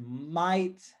Warriors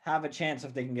might have a chance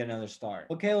if they can get another star.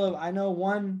 Well, Caleb, I know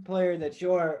one player that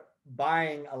you're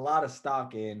buying a lot of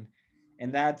stock in,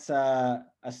 and that's a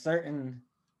certain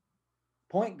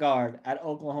point guard at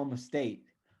Oklahoma State.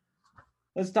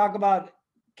 Let's talk about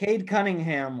Cade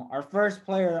Cunningham, our first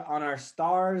player on our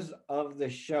stars of the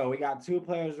show. We got 2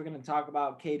 players we're going to talk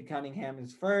about. Cade Cunningham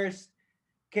is first.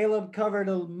 Caleb covered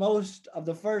most of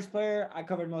the first player. I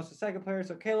covered most of the second player.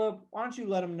 So, Caleb, why don't you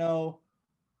let him know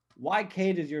why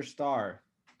Cade is your star?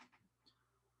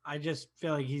 I just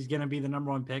feel like he's going to be the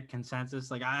number 1 pick consensus.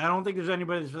 Like, I don't think there's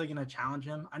anybody that's really going to challenge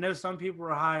him. I know some people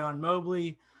are high on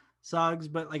Mobley, Suggs,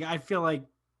 but, like, I feel like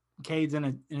Cade's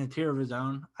in a tier of his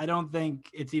own. I don't think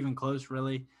it's even close,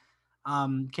 really.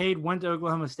 Cade went to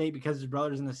Oklahoma State because his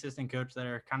brother's an assistant coach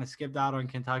there, kind of skipped out on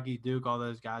Kentucky, Duke, all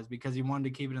those guys, because he wanted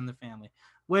to keep it in the family,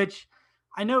 which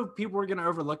I know people are going to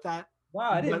overlook that. Wow,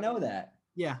 I didn't know that.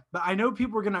 Yeah, but I know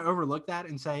people are going to overlook that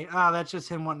and say, oh, that's just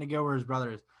him wanting to go where his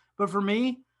brother is. But for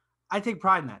me, I take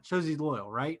pride in that. Shows he's loyal,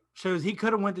 right? Shows he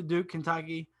could have went to Duke,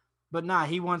 Kentucky, but nah,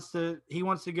 he wants to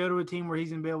go to a team where he's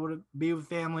going to be able to be with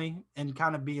family and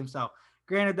kind of be himself.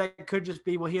 Granted, that could just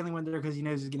be, well, he only went there because he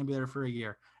knows he's going to be there for a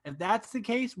year. If that's the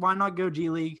case, why not go G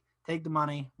League, take the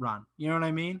money, run? You know what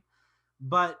I mean?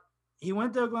 but he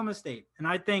went to Oklahoma State, and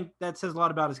I think that says a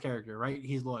lot about his character, right?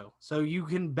 He's loyal. So you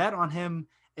can bet on him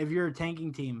if you're a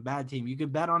tanking team, bad team. You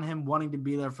could bet on him wanting to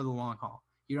be there for the long haul.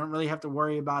 You don't really have to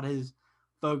worry about his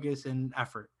focus and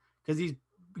effort because he's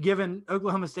given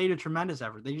Oklahoma State a tremendous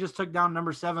effort. They just took down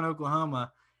number 7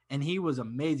 Oklahoma, and he was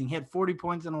amazing. He had 40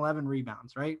 points and 11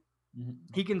 rebounds, right? Mm-hmm.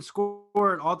 He can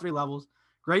score at all 3 levels.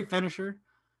 Great finisher,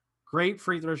 great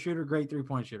free throw shooter, great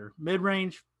three-point shooter.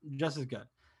 Mid-range, just as good.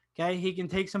 Okay, he can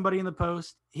take somebody in the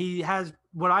post. He has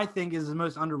what I think is the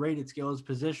most underrated skill is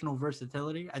positional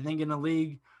versatility. I think in a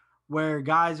league where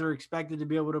guys are expected to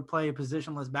be able to play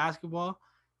positionless basketball,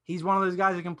 he's one of those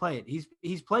guys that can play it.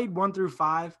 He's played 1 through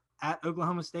 5 at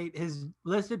Oklahoma State. His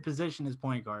listed position is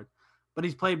point guard, but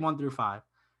he's played 1 through 5.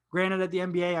 Granted, at the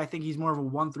NBA, I think he's more of a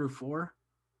 1 through 4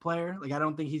 player. Like I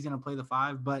don't think he's going to play the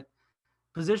 5, but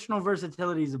positional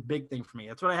versatility is a big thing for me.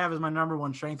 That's what I have as my number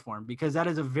 1 strength for him because that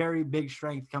is a very big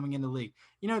strength coming into the league.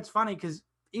 You know, it's funny because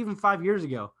even 5 years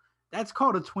ago, that's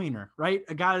called a tweener, right?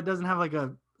 A guy that doesn't have like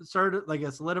a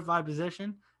solidified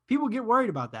position. People get worried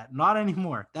about that. Not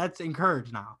anymore. That's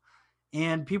encouraged now,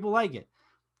 and people like it.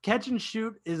 Catch and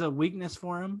shoot is a weakness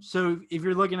for him. So if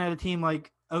you're looking at a team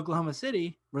like Oklahoma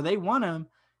City where they want him,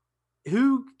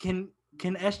 who can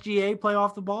SGA play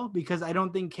off the ball? Because I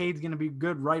don't think Cade's going to be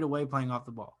good right away playing off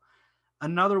the ball.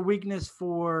 Another weakness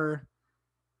for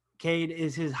Cade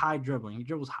is his high dribbling. He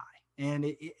dribbles high,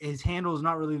 and his handle is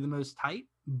not really the most tight.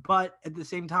 But at the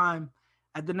same time,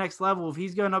 at the next level, if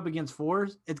he's going up against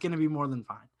 4s, it's going to be more than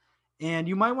fine. And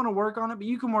you might want to work on it, but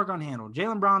you can work on handle.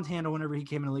 Jaylen Brown's handle whenever he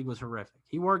came in the league was horrific.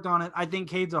 He worked on it. I think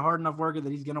Cade's a hard enough worker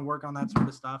that he's going to work on that sort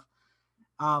of stuff.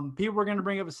 People were going to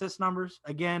bring up assist numbers.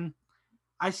 Again,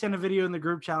 I sent a video in the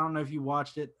group chat, I don't know if you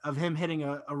watched it, of him hitting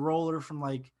a roller from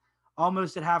like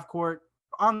almost at half court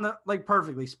on the like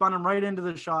perfectly, spun him right into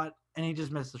the shot, and he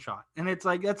just missed the shot. And it's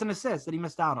like that's an assist that he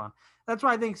missed out on. That's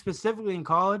why I think specifically in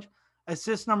college,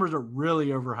 assist numbers are really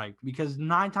overhyped because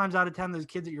 9 times out of 10, those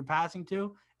kids that you're passing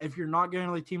to, if you're not going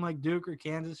to a team like Duke or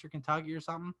Kansas or Kentucky or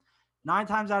something, 9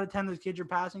 times out of 10, those kids you're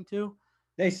passing to,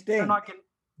 they stink.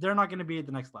 They're not going to be at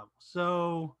the next level.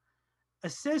 So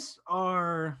assists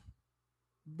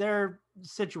they're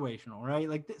situational, right?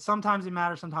 Like sometimes they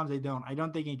matter, sometimes they don't. I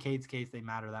don't think in Cade's case they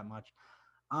matter that much.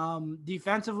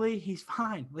 Defensively, he's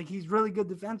fine. Like he's really good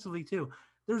defensively too.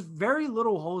 There's very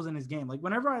little holes in his game. Like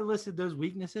whenever I listed those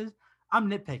weaknesses, I'm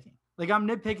nitpicking. Like I'm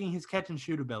nitpicking his catch and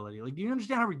shoot ability. Like, do you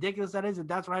understand how ridiculous that is? If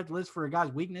that's what I have to list for a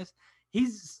guy's weakness,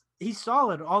 he's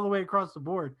solid all the way across the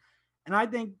board. And I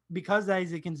think because that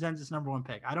he's a consensus number 1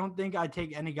 pick, I don't think I'd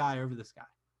take any guy over this guy.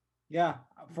 Yeah,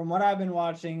 from what I've been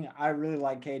watching, I really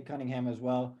like Cade Cunningham as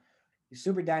well. He's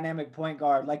super dynamic point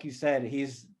guard. Like you said,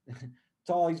 he's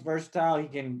tall, he's versatile. He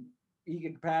can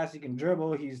pass, he can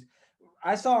dribble.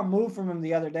 I saw a move from him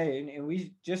the other day, and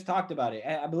we just talked about it.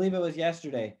 I believe it was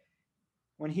yesterday.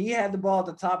 When he had the ball at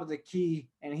the top of the key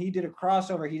and he did a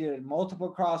crossover, he did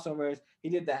multiple crossovers. He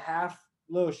did the half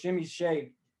little shimmy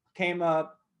shake, came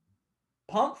up,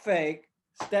 pump fake,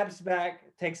 steps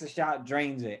back, takes a shot,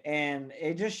 drains it. And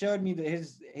it just showed me that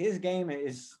his game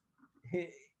is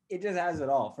it just has it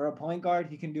all. For a point guard,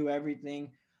 he can do everything.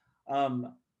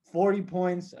 40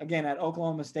 points, again, at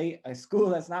Oklahoma State, a school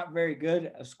that's not very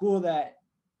good, a school that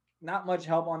not much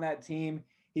help on that team.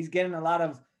 He's getting a lot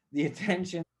of the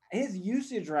attention. His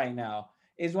usage right now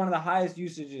is one of the highest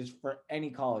usages for any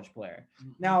college player.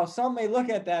 Mm-hmm. Now, some may look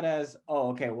at that as, oh,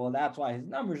 okay, well, that's why his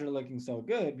numbers are looking so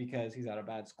good because he's at a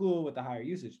bad school with the higher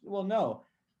usage. Well, no.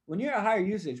 When you're at higher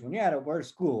usage, when you're at a worse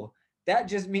school, that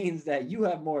just means that you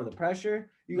have more of the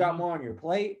pressure, you got more on your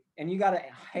plate, and you got to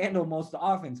handle most of the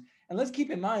offense. And let's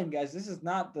keep in mind, guys, this is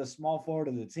not the small forward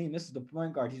of the team. This is the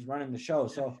point guard. He's running the show.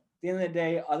 So at the end of the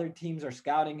day, other teams are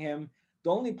scouting him.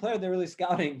 The only player they're really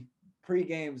scouting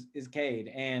pre-games is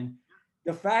Cade. And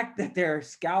the fact that they're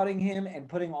scouting him and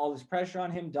putting all this pressure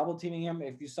on him, double teaming him,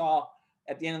 if you saw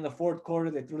at the end of the 4th quarter,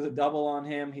 they threw the double on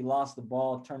him. He lost the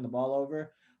ball, turned the ball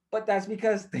over. But that's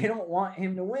because they don't want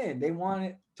him to win. They want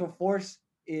it to force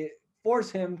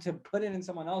him to put it in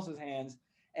someone else's hands.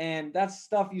 And that's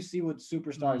stuff you see with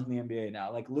superstars in the NBA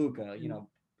now, like Luka,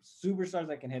 superstars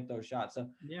that can hit those shots. So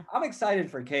I'm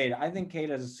excited for Cade. I think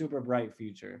Cade has a super bright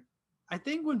future. I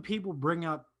think when people bring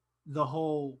up the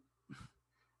whole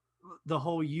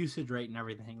usage rate and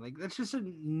everything, like that's just a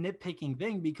nitpicking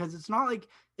thing because it's not like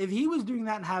if he was doing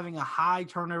that and having a high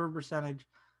turnover percentage,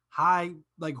 high,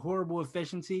 like horrible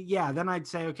efficiency, then I'd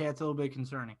say, okay, it's a little bit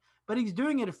concerning, but he's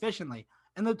doing it efficiently.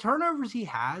 And the turnovers he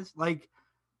has, like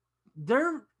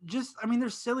they're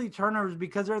silly turnovers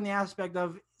because they're in the aspect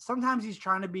of sometimes he's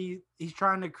trying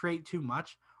to create too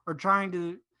much or trying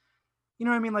to, you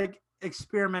know what I mean? Like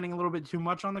experimenting a little bit too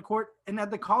much on the court. And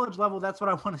at the college level, that's what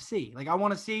I want to see. Like, I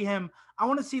want to see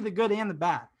the good and the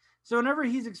bad. So whenever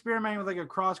he's experimenting with like a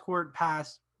cross court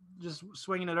pass, just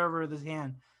swinging it over with his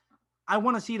hand, I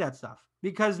want to see that stuff,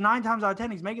 because 9 times out of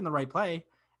 10, he's making the right play.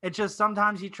 It's just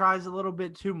sometimes he tries a little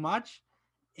bit too much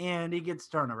and he gets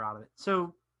turnover out of it.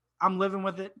 So I'm living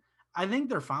with it. I think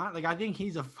they're fine. Like, I think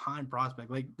he's a fine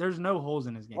prospect. Like, there's no holes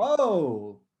in his game.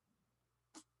 Whoa.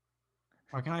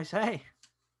 What can I say?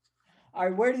 All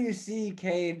right, where do you see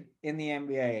Cade in the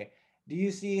NBA? Do you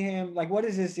see him, like, what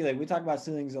is his ceiling? We talk about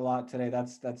ceilings a lot today.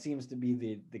 That seems to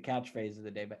be the catchphrase of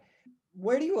the day. But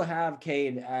where do you have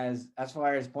Cade as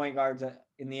far as point guards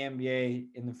in the NBA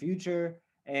in the future?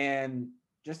 And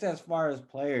just as far as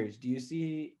players, do you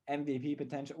see MVP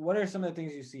potential? What are some of the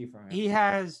things you see from him? He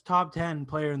has top 10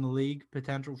 player in the league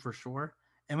potential for sure.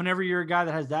 And whenever you're a guy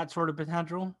that has that sort of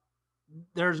potential,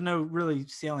 there's no really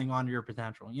ceiling on your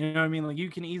potential. You know what I mean? Like, you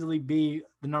can easily be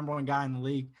the number one guy in the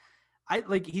league.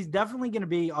 He's definitely going to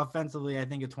be offensively, I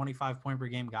think, a 25 point per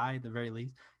game guy at the very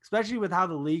least, especially with how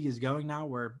the league is going now,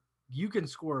 where you can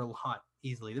score a lot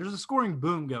easily. There's a scoring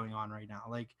boom going on right now.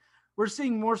 Like, we're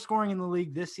seeing more scoring in the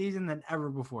league this season than ever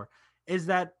before. Is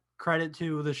that credit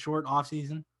to the short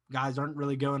offseason? Guys aren't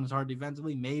really going as hard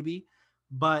defensively, maybe,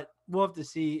 but we'll have to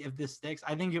see if this sticks.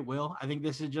 I think it will. I think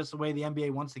this is just the way the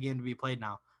NBA wants the game to be played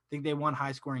now. I think they want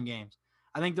high scoring games.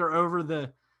 I think they're over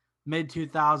the mid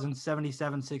 2000s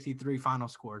 77-63 final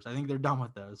scores. I think they're done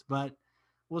with those, but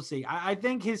we'll see. I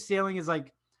think his ceiling is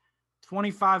like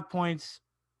 25 points,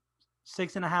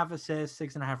 6.5 assists,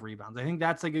 6.5 rebounds. I think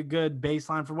that's like a good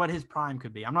baseline for what his prime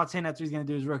could be. I'm not saying that's what he's going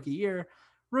to do his rookie year.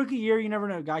 Rookie year, you never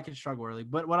know. A guy can struggle early.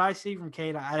 But what I see from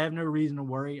Cade, I have no reason to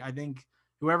worry. I think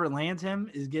whoever lands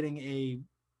him is getting a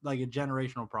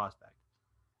generational prospect.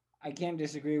 I can't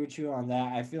disagree with you on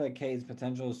that. I feel like Cade's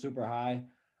potential is super high.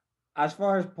 As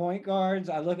far as point guards,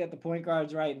 I look at the point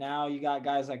guards right now. You got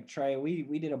guys like Trey.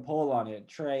 We did a poll on it.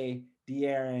 Trey,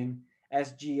 De'Aaron,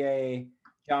 SGA,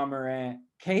 John Morant.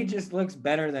 Cade just looks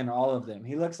better than all of them.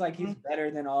 He looks like he's better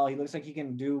than all. He looks like he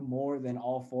can do more than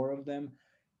all 4 of them.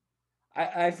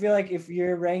 I feel like if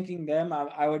you're ranking them,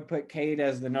 I would put Cade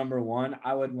as the number 1.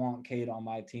 I would want Cade on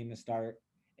my team to start.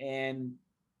 And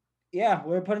yeah,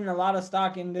 we're putting a lot of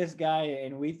stock in this guy,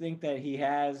 and we think that he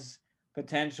has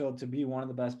potential to be one of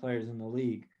the best players in the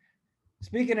league.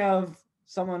 Speaking of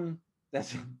someone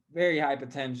that's very high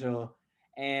potential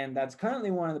and that's currently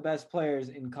one of the best players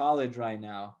in college right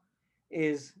now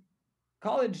is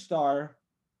college star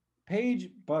Paige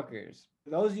Bueckers. For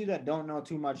those of you that don't know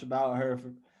too much about her,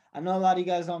 I know a lot of you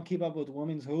guys don't keep up with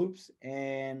women's hoops,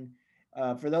 and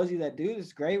for those of you that do,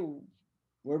 it's great.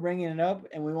 We're bringing it up,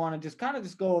 and we want to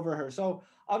just go over her. So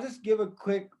I'll just give a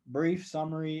quick, brief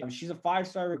summary. She's a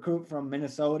 5-star recruit from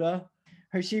Minnesota.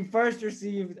 She first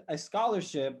received a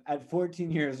scholarship at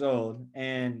 14 years old,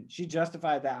 and she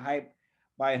justified that hype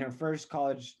by in her first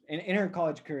college in her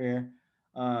college career.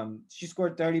 She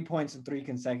scored 30 points in 3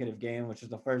 consecutive games, which is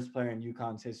the first player in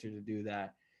UConn's history to do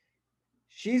that.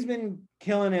 She's been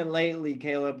killing it lately,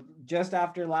 Caleb. Just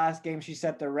after last game, she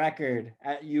set the record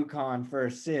at UConn for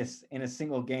assists in a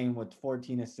single game with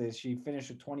 14 assists. She finished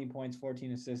with 20 points,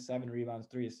 14 assists, 7 rebounds,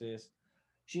 3 assists.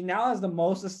 She now has the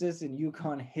most assists in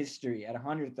UConn history at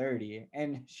 130,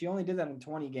 and she only did that in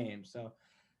 20 games. So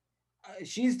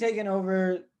she's taken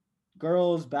over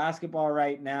girls basketball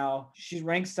right now. She's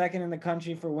ranked 2nd in the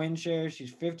country for win share.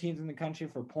 She's 15th in the country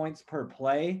for points per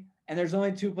play. And there's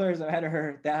only 2 players ahead of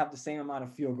her that have the same amount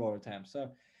of field goal attempts.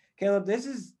 So, Caleb, this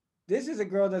is a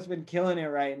girl that's been killing it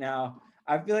right now.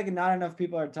 I feel like not enough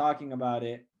people are talking about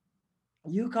it.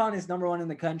 UConn is number 1 in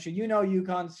the country. You know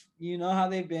UConn's, you know how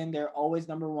they've been. They're always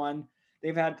number 1.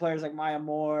 They've had players like Maya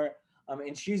Moore,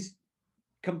 and she's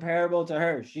comparable to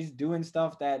her. She's doing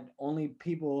stuff that only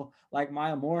people like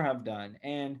Maya Moore have done.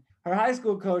 And her high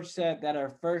school coach said that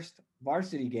her first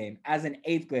varsity game as an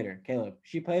 8th grader, Caleb,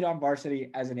 she played on varsity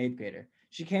as an 8th grader.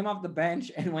 She came off the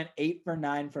bench and went 8 for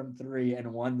 9 from 3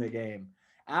 and won the game.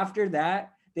 After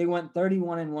that, they went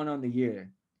 31-1 on the year.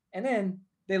 And then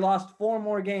they lost 4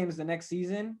 more games the next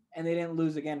season, and they didn't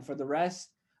lose again for the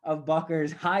rest of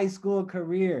Bueckers' high school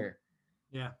career.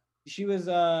 Yeah. She was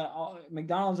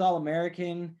McDonald's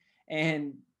All-American,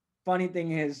 and funny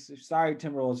thing is, sorry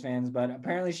Timberwolves fans, but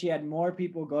apparently she had more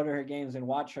people go to her games and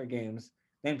watch her games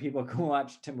than people can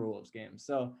watch Timberwolves games.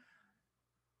 So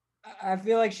I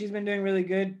feel like she's been doing really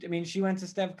good. I mean, she went to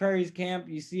Steph Curry's camp.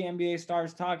 You see NBA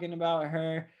stars talking about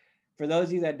her. For those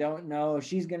of you that don't know,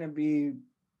 she's going to be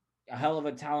a hell of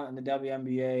a talent in the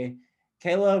WNBA.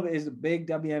 Caleb is a big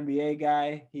WNBA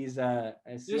guy. He's a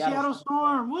Seattle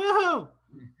Storm. Woo!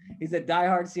 He's a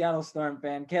diehard Seattle Storm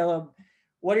fan. Caleb,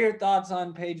 what are your thoughts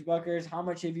on Paige Buckers? How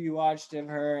much have you watched of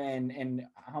her, and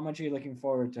how much are you looking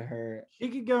forward to her? She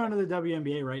could go into the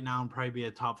WNBA right now and probably be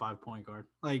a top 5 point guard.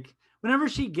 Like whenever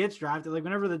she gets drafted, like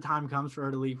whenever the time comes for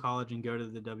her to leave college and go to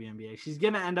the WNBA, she's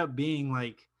gonna end up being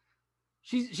like,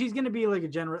 she's gonna be like a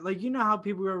general. Like you know how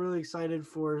people were really excited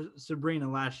for Sabrina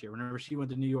last year whenever she went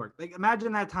to New York. Like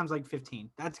imagine that times like 15.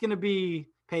 That's gonna be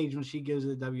Paige when she goes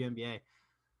to the WNBA.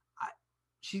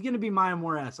 She's going to be Maya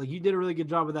Morris. Like you did a really good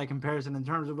job with that comparison in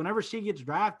terms of whenever she gets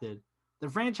drafted, the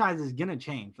franchise is going to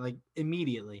change like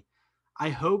immediately. I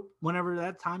hope whenever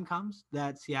that time comes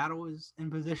that Seattle is in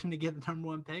position to get the number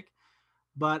 1 pick,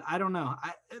 but I don't know.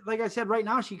 Like I said, right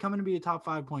now she's coming to be a top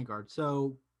 5 point guard.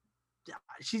 So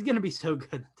she's going to be so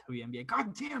good in the WNBA.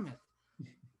 God damn it.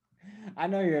 I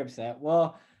know you're upset.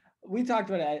 Well, we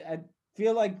talked about it. I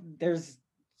feel like there's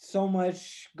so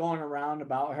much going around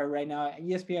about her right now.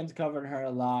 ESPN's covering her a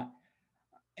lot,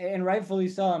 and rightfully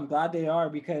so. I'm glad they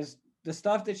are, because the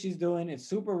stuff that she's doing, it's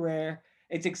super rare.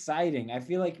 It's exciting. I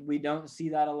feel like we don't see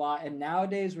that a lot. And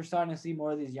nowadays we're starting to see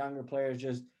more of these younger players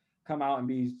just come out and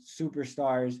be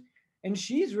superstars. And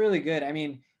she's really good. I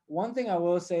mean, one thing I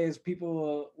will say is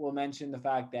people will mention the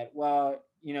fact that, well,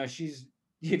 you know, she's,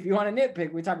 if you want to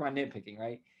nitpick, we talk about nitpicking,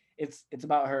 right? It's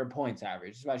about her points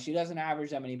average. It's about she doesn't average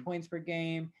that many points per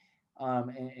game,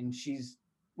 and she's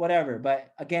whatever.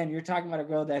 But again, you're talking about a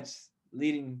girl that's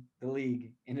leading the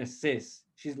league in assists.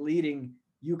 She's leading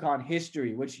UConn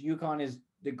history, which UConn is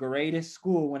the greatest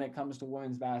school when it comes to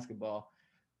women's basketball.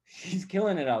 She's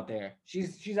killing it out there.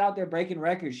 She's out there breaking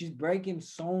records. She's breaking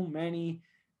so many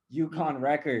UConn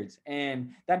records,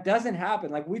 and that doesn't happen.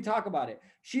 Like we talk about it.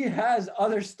 She has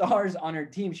other stars on her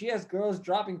team. She has girls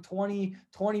dropping 20,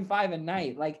 25 a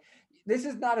night. Like this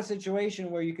is not a situation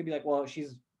where you could be like, well,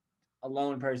 she's a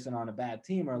lone person on a bad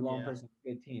team or a lone person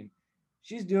on a good team.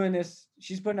 She's doing this.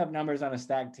 She's putting up numbers on a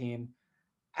stacked team.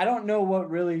 I don't know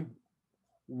what really,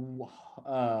 what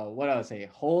I would say,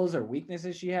 holes or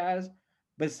weaknesses she has,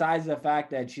 besides the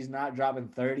fact that she's not dropping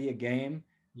 30 a game.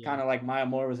 Kind of like Maya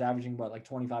Moore was averaging, what, like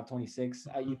 25, 26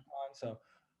 at UConn. So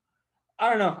I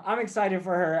don't know. I'm excited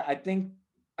for her. I think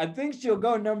she'll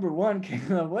go number 1.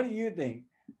 Caleb, what do you think?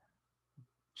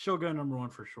 She'll go number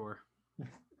 1 for sure.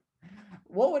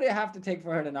 What would it have to take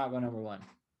for her to not go number 1?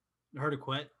 Her to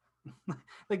quit.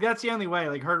 Like that's the only way.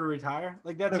 Like her to retire.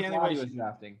 Like that's the only way. She's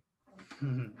drafting.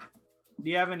 Do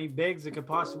you have any bigs that could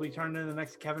possibly turn into the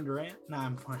next Kevin Durant? Nah,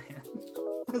 I'm playing.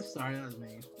 Sorry, that was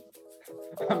mean.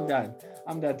 I'm done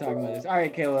talking about this. All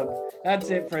right, Caleb, that's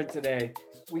it for today.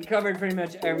 We covered pretty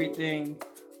much everything.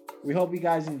 We hope you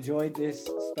guys enjoyed this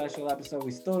special episode.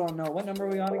 We still don't know. What number are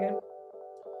we on again?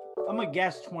 I'm going to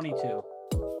guess 22.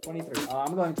 23.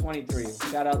 I'm going 23.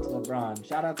 Shout out to LeBron.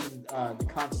 Shout out to the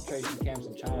concentration camps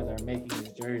in China that are making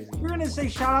his jersey. You're going to say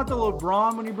shout out to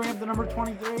LeBron when you bring up the number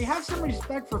 23? Have some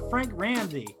respect for Frank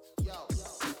Ramsey.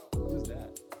 Who's that?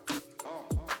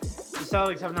 The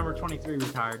Celtics have number 23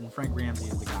 retired, and Frank Ramsey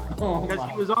is the guy. Oh, because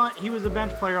he was a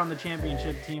bench player on the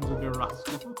championship teams with Bill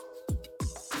Russell.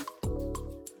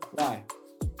 Why?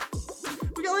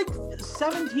 We got like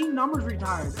 17 numbers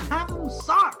retired, and half of them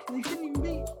suck. They shouldn't even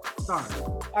be. Sorry.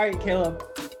 All right, Caleb,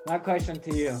 my question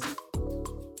to you.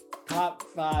 Top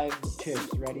 5 chips.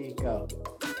 Ready, go.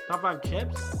 Top 5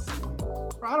 chips?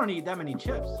 Bro, I don't eat that many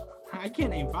chips. I can't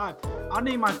name 5. I'll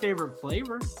name my favorite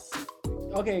flavor.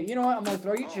 Okay, you know what? I'm going to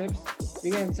throw you chips.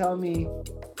 You're going to tell me,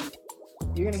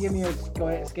 you're going to give me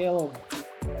a scale of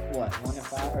what? 1 to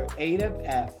 5 or 8 of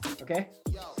F, okay?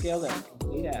 Scale of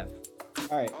 8 F.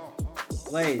 All right.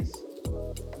 Lay's.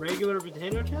 Regular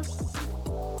potato chips?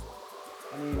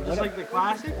 I mean, just like the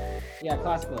classic? Yeah,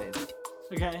 classic Lay's.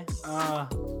 Okay.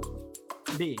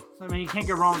 B. I mean, you can't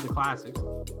go wrong with the classics.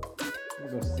 I'm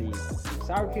going to go C.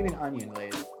 Sour cream and onion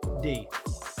Lay's. D.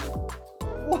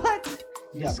 What?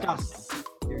 Disgusting.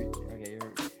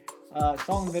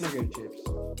 Salt and vinegar chips.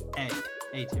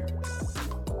 A tier.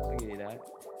 I'll give you that.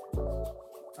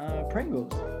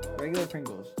 Pringles. Regular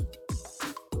Pringles.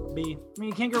 B. I mean,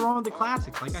 you can't go wrong with the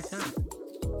classics, like I said.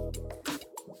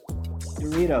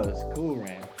 Doritos. Cool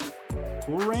Ranch.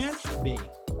 Cool Ranch? B.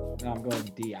 No, I'm going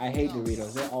D. I hate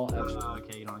Doritos. They're all extra.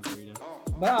 Okay, you don't like Doritos.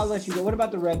 But I'll let you go. What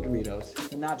about the red Doritos?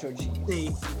 The nacho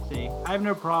cheese. C. I have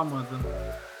no problem with them.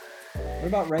 What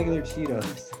about regular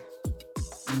Cheetos?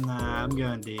 Nah, I'm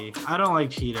going D. I don't like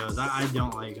Cheetos. I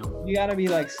don't like them. You gotta be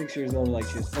like 6 years old to like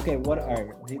Cheetos. Okay, what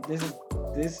are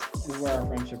this is where our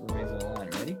friendship remains on the line.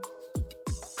 Ready?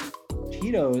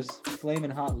 Cheetos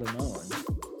Flamin' Hot Limon.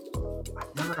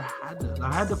 I've never had those.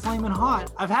 I've had the Flamin'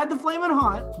 Hot. I've had the Flamin'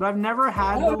 Hot, but I've never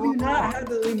had How have you not had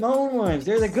the limon ones?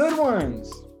 They're the good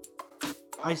ones.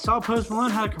 I saw Post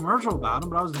Malone had a commercial about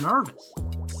them, but I was nervous.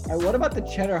 All right, what about the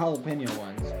cheddar jalapeno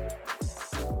ones?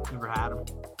 Never had them.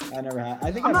 I never had.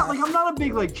 I think I'm not a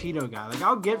big like Cheeto guy. Like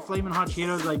I'll get flaming hot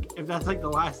Cheetos like if that's like the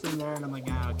last thing there, and I'm like,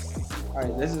 okay. All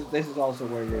right, this is also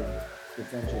where your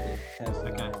differential is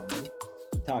tested. Okay.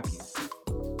 Takis.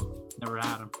 Never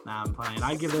had them. Nah, I'm playing.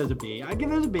 I give those a B. I give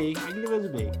those a B.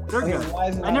 They're Okay, good. why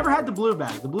is it I not- never had the blue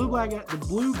bag. The blue bag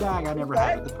I never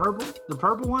had. But the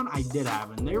purple one I did have,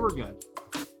 and they were good.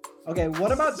 Okay,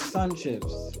 what about Sun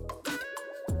Chips?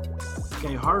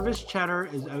 Okay, Harvest Cheddar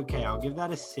is okay. I'll give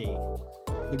that a C.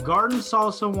 The Garden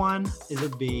Salsa one is a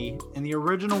B, and the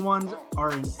original ones are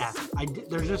an F.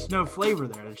 There's just no flavor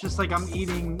there. It's just like I'm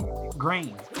eating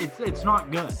grains. It's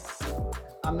not good.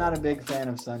 I'm not a big fan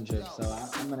of Sun Chips, so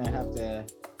I'm gonna have to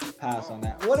pass on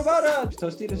that. What about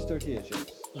Tostitos tortilla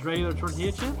chips? Just regular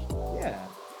tortilla chips? Yeah,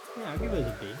 Yeah, I'll give those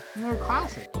a B. And they're a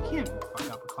classic. You can't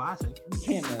fuck up a classic. you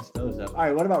can't mess those up. All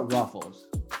right, what about Ruffles?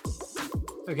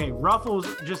 Okay, Ruffles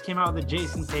just came out with a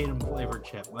Jason Tatum flavored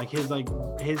chip. Like his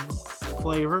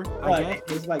flavor, I guess. It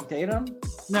tastes like Tatum?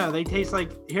 No, they taste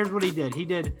like. Here's what he did. He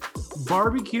did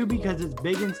barbecue because it's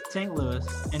big in St. Louis,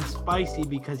 and spicy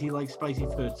because he likes spicy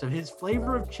food. So his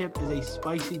flavor of chip is a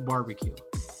spicy barbecue.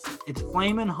 It's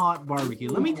flaming hot barbecue.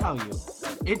 Let me tell you,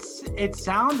 it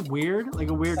sounds weird, like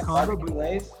a weird combo, Barbecue but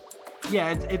Lays?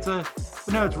 yeah, it's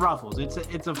Ruffles.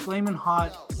 It's a flaming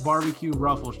hot barbecue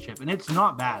Ruffles chip, and it's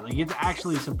not bad. Like it's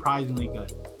actually surprisingly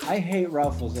good. I hate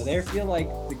Ruffles. Though. They feel like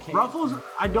the king. Ruffles,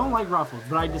 I don't like Ruffles,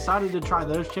 but I decided to try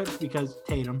those chips because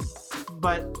Tatum.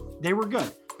 But they were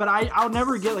good. But I'll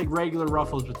never get like regular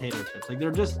Ruffles potato chips. Like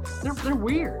they're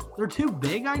weird. They're too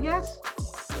big, I guess.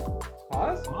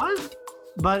 Pause?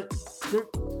 But they're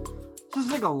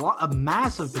just like a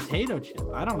massive potato chip.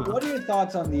 I don't know. What are your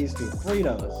thoughts on these two?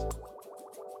 Fritos.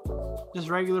 Just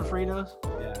regular Fritos.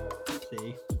 Yeah,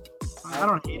 See, I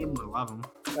don't hate them or love them.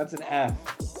 that's an F.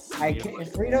 I can't,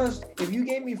 Fritos. If you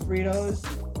gave me Fritos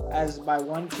as my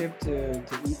one chip to eat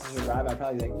to survive, I'd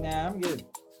probably be like, nah, I'm good.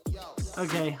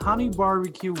 Okay, honey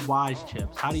barbecue Wise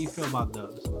chips. How do you feel about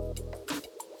those?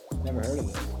 Never heard of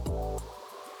this.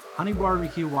 Honey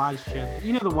barbecue Wise chips.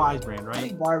 You know the Wise brand, Honey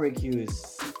right? barbecue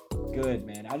is good,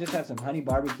 man. I just had some honey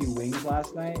barbecue wings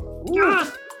last night. Ooh.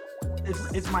 Yes!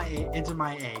 It's my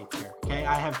A tier. Okay,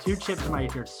 I have two chips in my A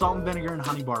tier: salt and vinegar and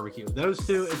honey barbecue. Those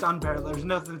two, it's unparalleled. There's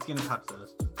nothing that's gonna touch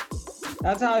those.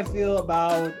 That's how I feel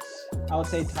about, I would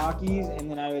say Takis, and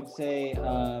then I would say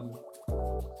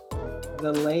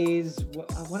the Lay's.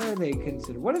 What are they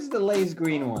considered? What is the Lay's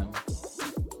green one?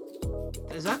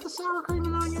 Is that the sour cream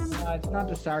and onion? It's not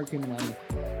the sour cream and onion.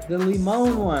 The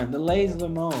limon one, the Lay's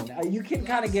limon. You can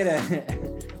kind of get a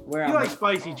where You I'm like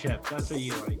spicy chips. That's what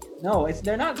you like. No,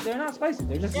 they're not spicy.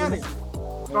 They're just lemon.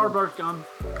 Starburst gum.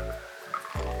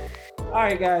 All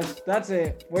right, guys, that's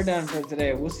it. We're done for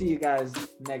today. We'll see you guys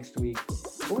next week.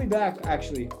 We'll be back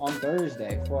actually on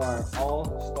Thursday for our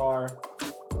all-star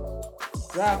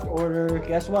draft order.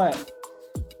 Guess what?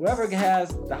 Whoever has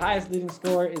the highest leading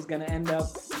score is gonna end up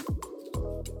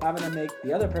having to make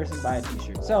the other person buy a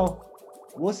t-shirt. So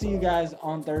we'll see you guys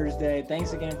on Thursday.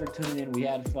 Thanks again for tuning in. We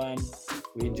had fun.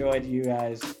 We enjoyed you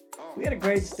guys. We had a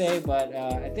great stay, but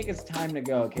I think it's time to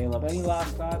go. Caleb, any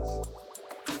last thoughts?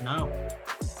 No.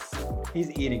 He's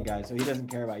eating, guys, so he doesn't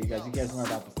care about you guys. He cares more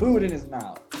about the food in his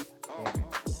mouth.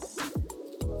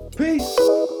 Peace.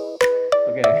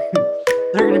 Okay.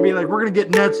 They're gonna be like, we're gonna get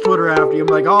Ned's Twitter after you. I'm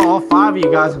like, oh, all five of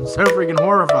you guys, I'm so freaking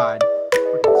horrified.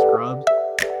 Freaking scrubs.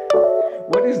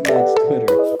 What is Ned's Twitter?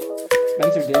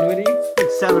 Spencer Dinwiddie?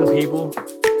 It's 7 people.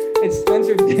 It's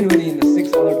Spencer Dinwiddie and the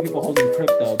 6 other people holding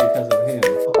crypto because of him.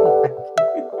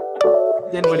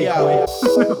 Dinwiddie Yeah. coin.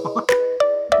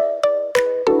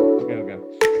 Okay.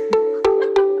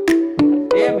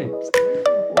 Damn it.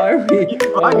 Why are we...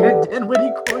 Buy your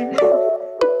Dinwiddie coin.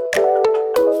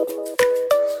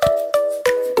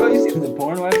 Oh, you see the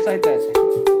porn website that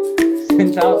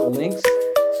sends out links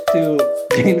to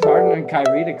James Harden and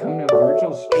Kyrie to come to a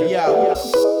virtual strip? Yeah.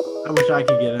 I wish I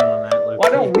could get in on that. Luke. Why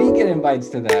don't we get invites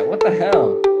to that? What the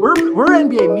hell? We're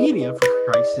NBA media, for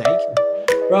Christ's sake.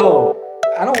 Bro,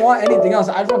 I don't want anything else.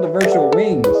 I just want the virtual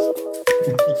wings.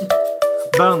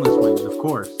 Boneless wings, of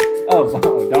course. Oh,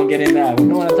 don't get in that. We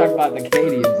don't want to talk about the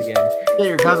Canadians again. Yeah,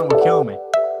 your cousin will kill me.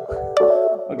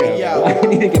 Okay. Yeah. I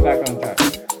need to get back on track.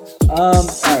 All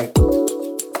right.